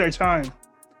and wasted our time.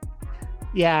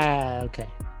 Yeah, okay.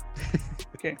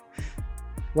 Okay.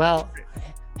 Well,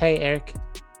 hey, Eric.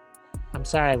 I'm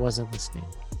sorry I wasn't listening.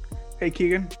 Hey,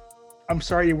 Keegan, I'm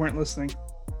sorry you weren't listening.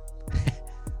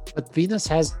 But Venus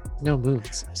has no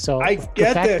moons. So I the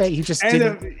get fact this. that you just And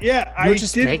didn't. yeah, you were I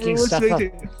just didn't making listen stuff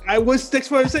to. I was. That's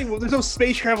what I was saying. Well, there's no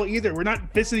space travel either. We're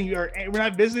not visiting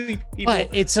people. But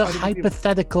it's a other people.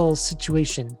 hypothetical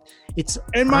situation. It's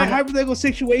In my on- hypothetical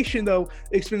situation, though,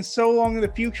 it's been so long in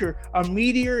the future. A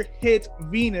meteor hit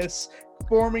Venus,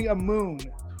 forming a moon.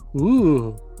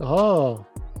 Ooh. Oh.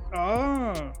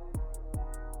 Oh,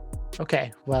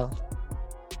 Okay. Well,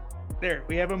 there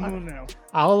we have a moon now.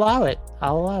 I'll allow it.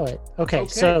 Okay.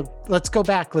 So let's go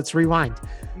back. Let's rewind.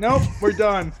 Nope, we're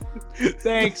done.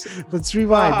 Thanks. Let's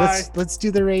rewind. Bye. Let's do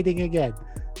the rating again.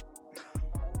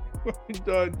 We're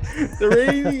done.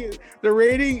 The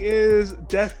rating is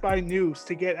death by noose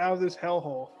to get out of this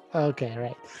hellhole. Okay.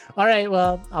 Right. All right.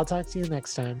 Well, I'll talk to you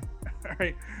next time. All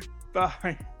right.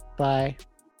 Bye. Bye.